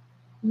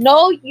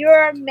 Know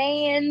your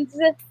man's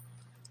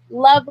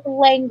love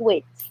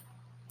language.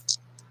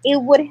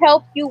 It would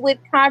help you with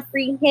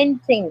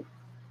comprehending.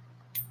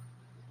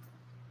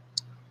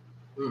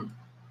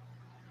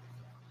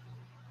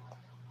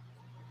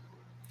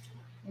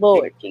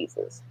 Lord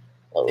Jesus.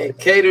 And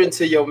catering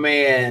to your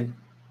man,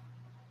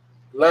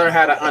 learn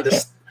how to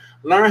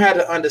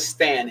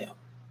understand him.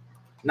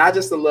 Not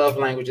just the love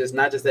languages,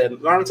 not just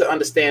that. Learn to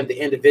understand the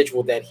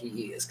individual that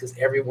he is, because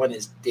everyone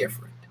is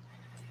different.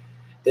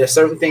 There's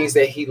certain things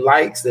that he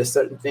likes. There's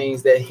certain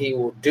things that he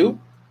will do.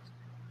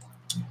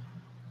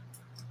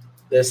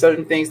 There's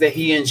certain things that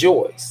he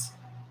enjoys.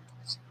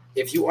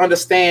 If you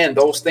understand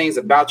those things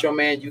about your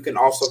man, you can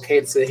also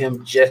cater to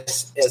him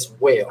just as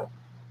well.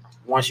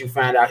 Once you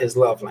find out his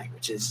love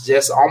language, it's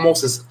just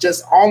almost as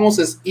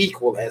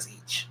equal as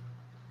each.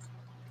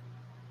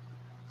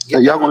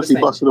 Hey, y'all going to see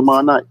Buster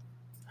tomorrow night?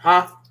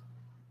 Huh?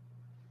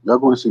 Y'all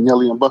going to see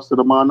Nelly and Buster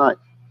tomorrow night?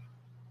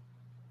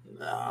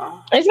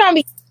 No. It's going to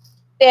be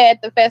there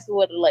at the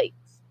Festival of the Lakes.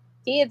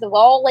 Kids of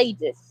all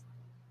ages.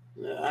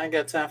 No, I ain't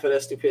got time for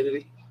that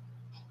stupidity.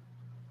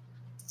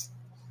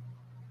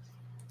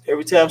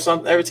 Every time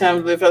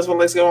the Festival of the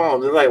Lakes go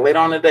on, it's like later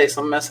on in the day,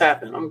 something mess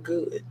happened. I'm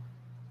good.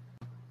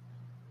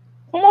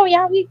 Come on,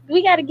 y'all. We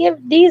got to give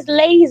these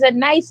ladies a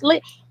nice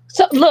lick.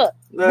 So look,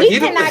 we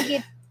cannot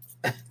get.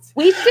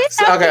 We sit.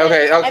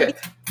 Okay.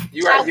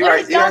 You're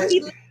right.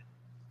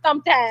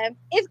 Sometimes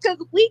it's because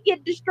we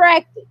get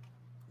distracted.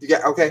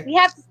 Okay. We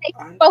have to stay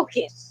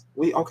focused.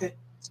 All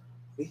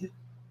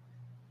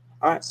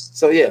right.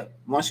 So yeah,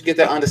 once you get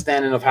that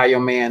understanding of how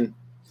your man,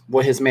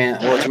 what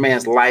your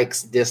man's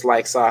likes,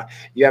 dislikes are,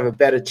 you have a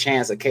better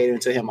chance of catering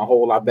to him a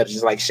whole lot better.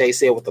 Just like Shay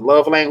said with the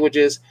love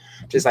languages,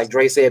 just like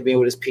Dre said, being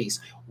with his peace.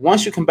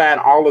 Once you combine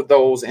all of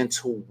those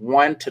into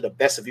one to the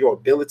best of your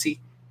ability,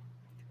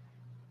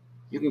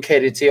 you can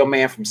cater to your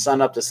man from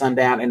sun up to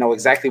sundown and know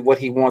exactly what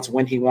he wants,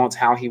 when he wants,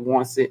 how he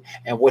wants it,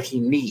 and what he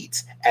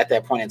needs at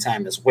that point in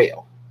time as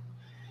well.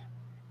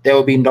 There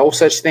will be no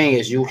such thing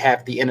as you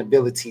have the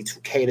inability to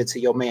cater to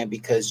your man,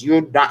 because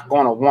you're not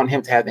going to want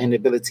him to have the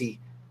inability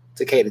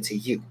to cater to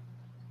you.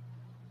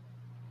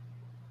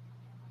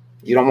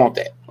 You don't want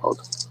that.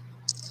 Okay.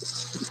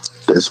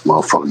 This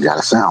motherfucker got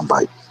a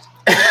soundbite.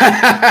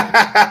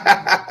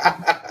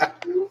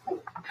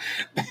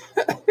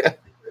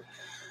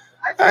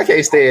 I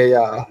can't stand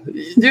y'all.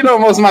 You know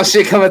most of my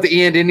shit come at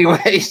the end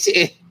anyway.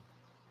 Shit.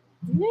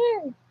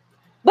 Yeah.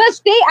 But But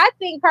Steve, I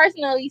think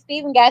personally,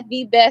 Steven got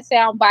the best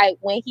soundbite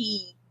when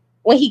he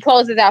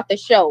closes out the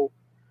show.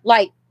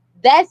 Like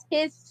that's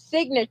his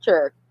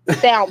signature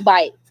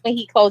soundbite when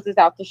he closes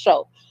out the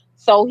show.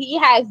 So he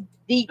has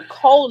the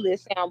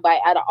coldest soundbite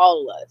out of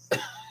all of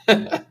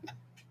us.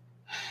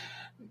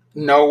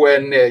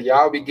 Nowhere near.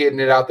 Y'all be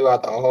getting it out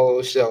throughout the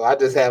whole show. I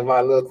just have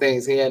my little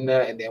things here and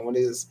there, and then when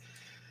it's,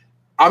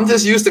 I'm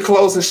just used to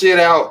closing shit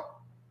out.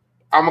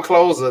 I'm a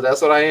closer.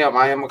 That's what I am.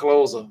 I am a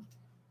closer.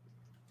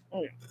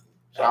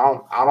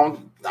 So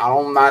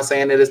I'm not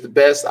saying that it's the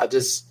best. I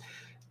just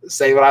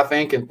say what I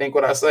think and think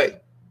what I say.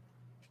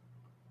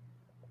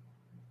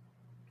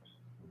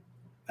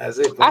 That's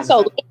it.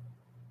 Also,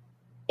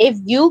 if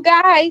you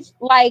guys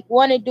like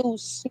want to do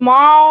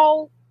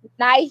small,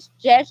 nice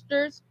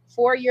gestures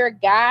for your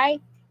guy,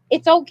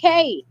 it's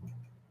okay.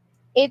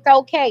 It's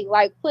okay.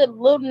 Like put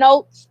little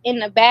notes in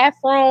the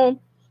bathroom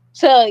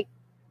to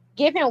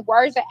give him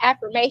words of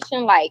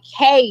affirmation, like,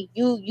 "Hey,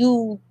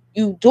 you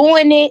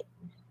doing it.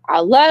 I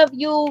love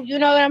you." You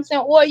know what I'm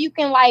saying? Or you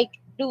can like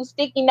do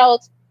sticky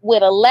notes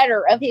with a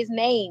letter of his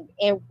name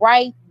and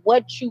write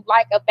what you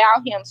like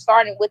about him,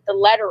 starting with the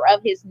letter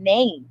of his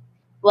name.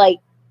 Like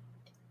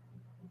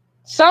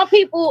some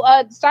people,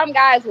 some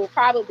guys will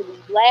probably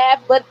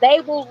laugh, but they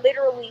will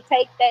literally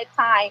take that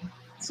time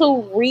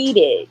to read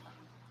it.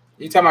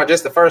 You talking about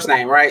just the first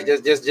name, right?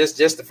 Just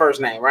the first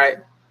name, right?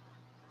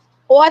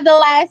 Or the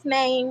last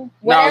name.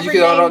 No, you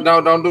can,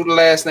 don't do the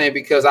last name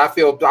because I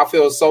feel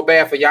so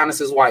bad for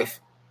Giannis's wife.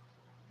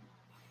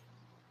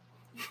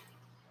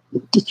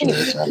 but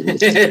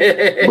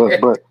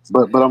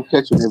I'm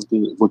catching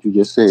everything what you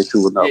just said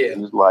true enough. Yeah.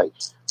 And it's like,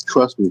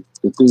 trust me,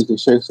 the things that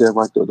Shay said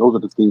right there, those are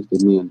the things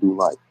that men do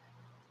like.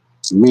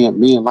 Men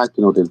like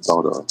to know they're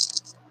thought of.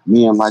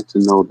 Men like to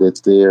know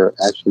that they're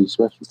actually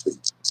special to you.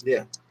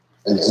 Yeah.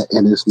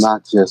 And it's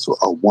not just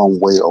a one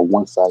way or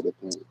one sided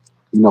thing.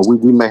 You know,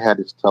 we may have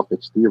this tough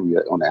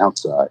exterior on the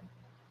outside,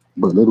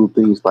 but little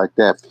things like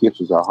that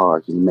pierces our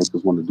hearts and makes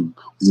us want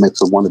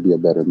to be a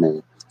better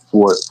man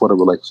for the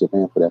relationship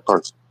and for that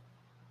person.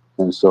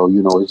 And so,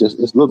 you know,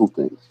 it's little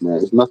things, man.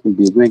 It's nothing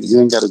big.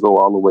 You ain't got to go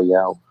all the way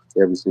out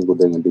every single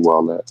day and do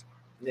all that.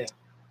 Yeah.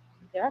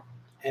 Yeah.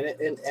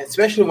 And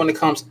especially when it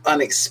comes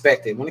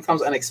unexpected. When it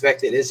comes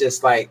unexpected, it's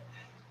just like,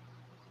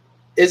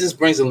 it just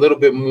brings a little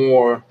bit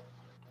more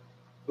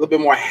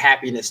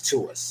happiness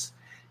to us.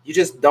 You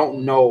just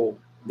don't know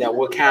that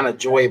what kind of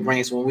joy it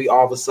brings when we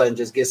all of a sudden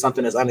just get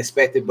something that's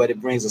unexpected, but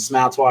it brings a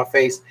smile to our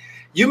face.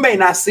 You may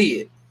not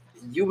see it.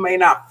 You may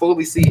not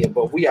fully see it,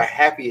 but we are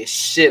happy as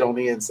shit on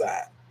the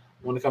inside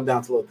when it comes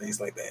down to little things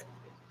like that.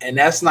 And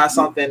that's not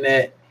something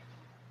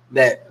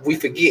that we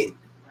forget.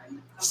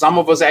 Some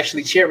of us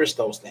actually cherish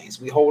those things.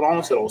 We hold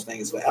on to those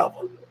things forever.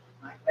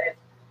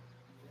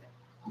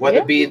 Whether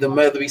it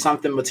be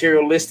something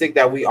materialistic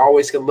that we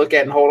always can look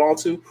at and hold on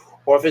to,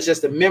 or if it's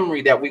just a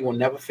memory that we will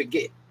never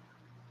forget.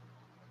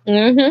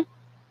 Mm-hmm.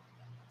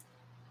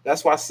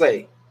 That's why I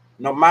say,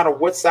 no matter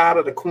what side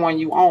of the coin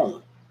you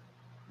own,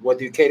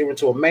 whether you're catering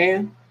to a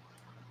man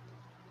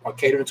or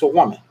catering to a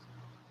woman,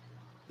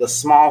 the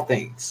small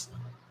things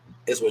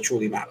is what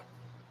truly matter.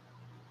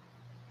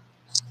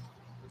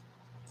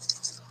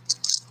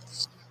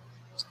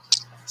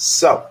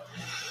 So,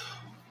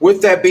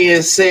 with that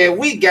being said,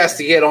 we got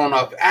to get on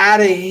up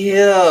out of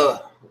here.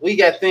 We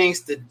got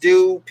things to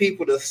do,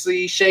 people to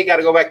see. Shay got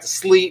to go back to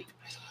sleep.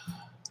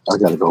 I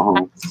got to go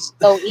home.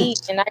 Go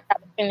eat, and I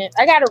got to finish.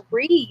 I got to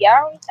read,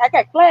 y'all. I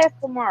got class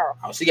tomorrow.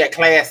 Oh, she got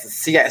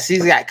classes.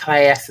 She's got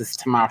classes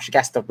tomorrow. She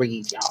got to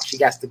read, y'all. She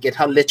got to get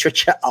her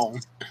literature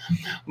on.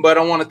 But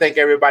I want to thank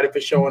everybody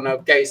for showing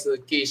up. Kaysa,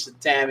 Keisha,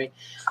 Tammy,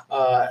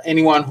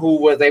 anyone who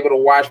was able to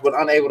watch but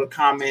unable to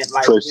comment.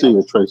 Like Tracy.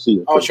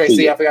 Oh,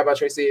 Tracy. I forgot about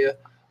Tracy.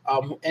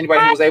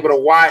 Anybody who was able to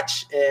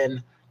watch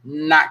and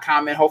not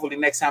comment, hopefully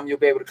next time you'll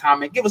be able to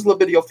comment. Give us a little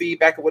bit of your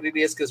feedback of what it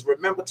is, because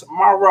remember,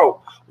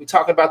 tomorrow we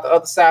talk about the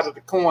other side of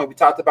the coin. We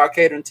talked about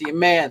catering to your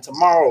man.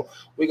 Tomorrow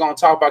we're going to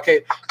talk about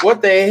catering.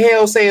 What the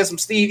hell saying some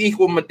Steve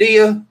equal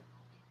Medea?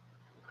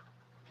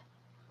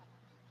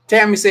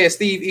 Tammy said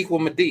Steve equal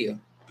Medea.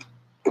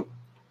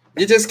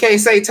 You just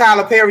can't say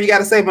Tyler Perry. You got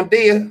to say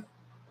Medea.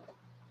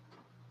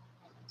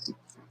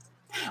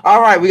 All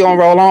right, we're going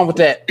to roll on with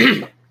that.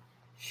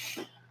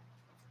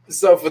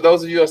 So for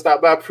those of you who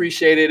stopped by,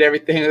 appreciate it,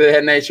 everything of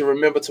that nature.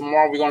 Remember,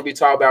 tomorrow we're going to be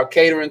talking about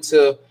catering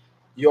to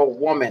your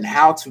woman,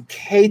 how to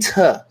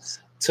cater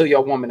to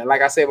your woman. And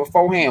like I said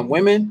beforehand,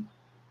 women,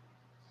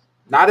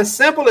 not as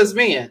simple as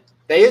men.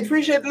 They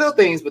appreciate the little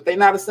things, but they're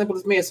not as simple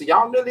as men. So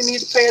y'all really need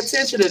to pay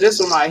attention to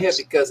this one right here,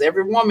 because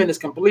every woman is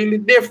completely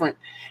different.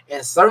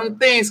 And certain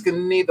things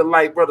can either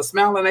like brother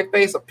smile on their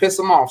face or piss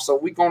them off. So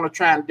we're going to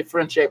try and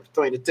differentiate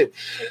between the two.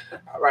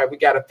 All right, we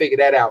got to figure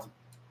that out.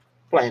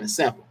 Plain and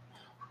simple.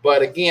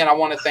 But again, I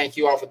want to thank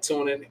you all for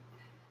tuning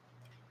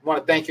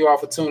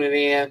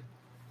in.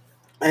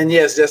 And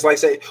yes, just like I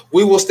say,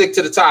 we will stick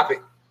to the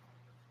topic.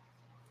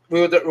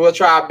 We'll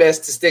try our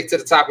best to stick to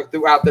the topic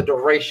throughout the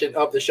duration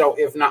of the show,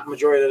 if not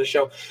majority of the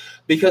show.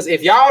 Because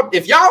if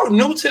y'all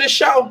new to the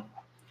show,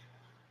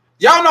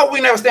 y'all know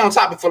we never stay on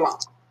topic for long.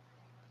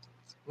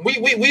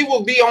 We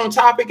will be on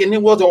topic and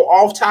then we'll go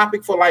off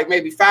topic for like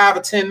maybe 5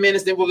 or 10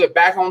 minutes. Then we'll get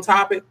back on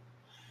topic.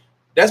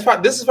 This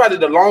is probably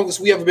the longest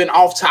we ever been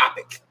off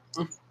topic.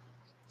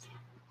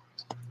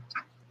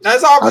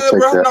 That's all good,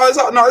 bro. That.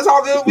 No, it's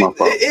all good.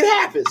 It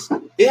happens.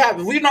 It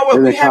happens. We know what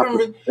we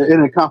haven't.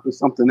 It accomplished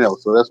something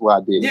else, so that's why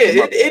I did.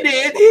 Yeah,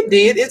 it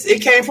did.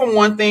 It came from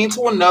one thing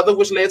to another,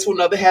 which led to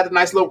another. Had a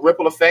nice little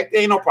ripple effect. There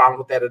ain't no problem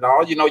with that at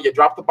all. You know, you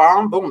drop the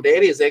bomb, boom, there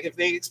it is.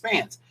 Everything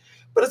expands.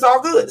 But it's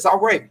all good. It's all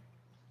great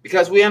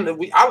because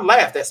I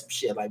laughed at some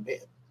shit like, man,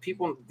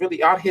 people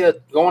really out here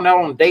going out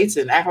on dates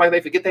and acting like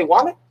they forget their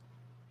wallet,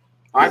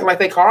 acting like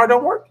their car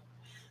don't work.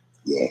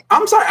 Yeah,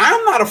 I'm sorry.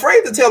 I'm not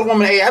afraid to tell a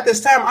woman, hey, at this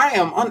time, I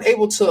am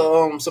unable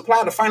to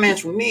supply the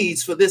financial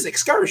needs for this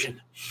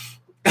excursion.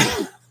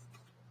 I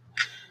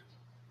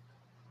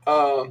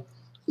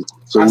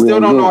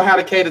still don't know how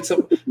to cater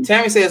to.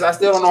 Tammy says, I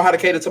still don't know how to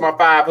cater to my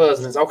 5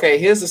 husbands. Okay,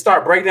 here's the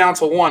start. Break down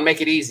to 1. Make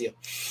it easier.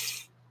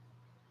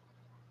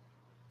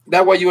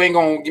 That way you ain't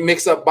going to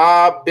mix up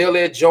Bob,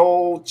 Billy,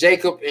 Joel,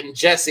 Jacob, and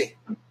Jesse.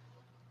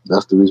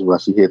 That's the reason why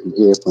she had the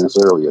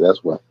eggplants earlier.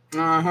 That's why.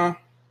 Uh-huh.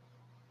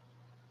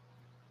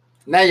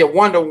 Now you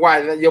wonder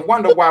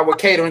why we're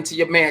catering to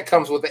your man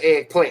comes with the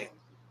eggplant.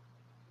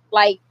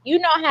 Like, you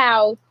know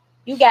how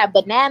you got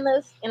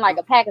bananas in like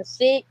a pack of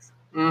 6?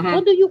 Mm-hmm.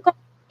 What do you call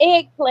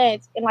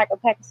eggplants in like a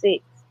pack of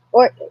 6?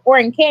 Or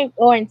in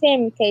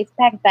Tammy's case,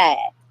 pack of 5.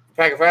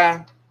 Pack of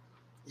 5?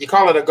 You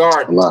call it a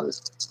garden.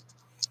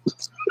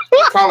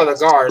 You call it a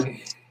garden.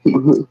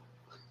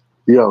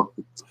 Yo,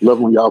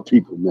 love on y'all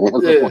people, man.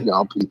 Love on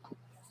y'all people.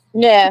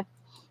 Yeah.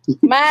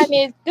 Mine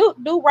is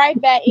do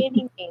right by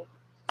any means.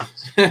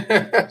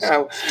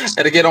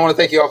 And again, I want to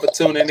thank you all for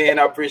tuning in.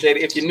 I appreciate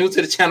it. If you're new to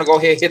the channel, go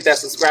ahead, hit that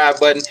subscribe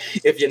button.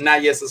 If you're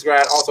not yet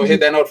subscribed, also hit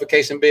that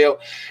notification bell.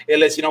 It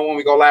lets you know when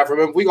we go live.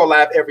 Remember, we go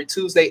live every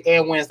Tuesday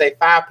and Wednesday,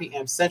 5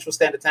 p.m. Central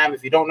Standard Time.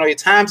 If you don't know your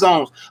time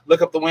zones,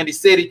 look up the Windy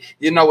City.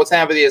 You know what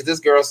time it is. This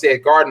girl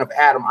said Garden of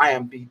Adam. I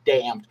am be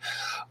damned.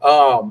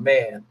 Oh,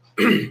 man.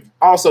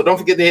 Also, don't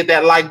forget to hit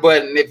that like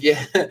button. If you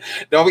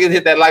don't forget to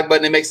hit that like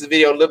button, it makes the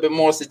video a little bit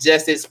more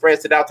suggested,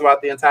 spreads it out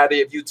throughout the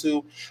entirety of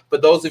YouTube. For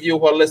those of you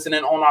who are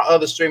listening on our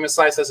other streaming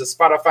sites such as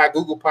Spotify,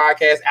 Google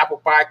Podcasts,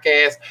 Apple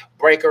Podcasts,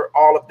 Breaker,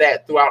 all of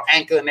that throughout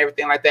Anchor and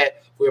everything like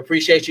that, we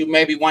appreciate you.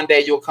 Maybe one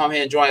day you'll come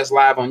here and join us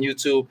live on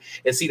YouTube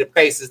and see the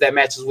faces that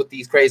matches with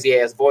these crazy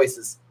ass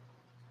voices.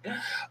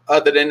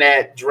 Other than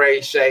that,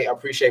 Dre, Shay, I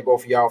appreciate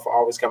both of y'all for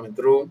always coming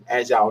through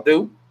as y'all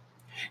do.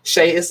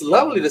 Shay, it's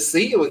lovely to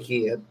see you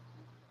again.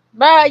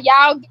 Bro,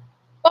 y'all get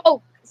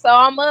woke, so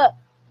I'm up.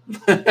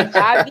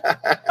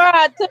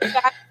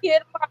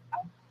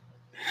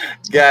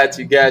 Got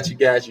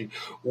you.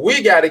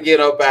 We got to get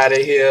up out of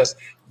here.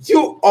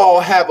 You all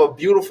have a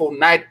beautiful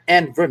night.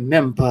 And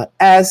remember,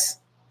 as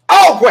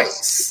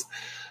always,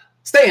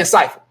 stay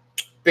insightful.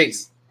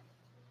 Peace.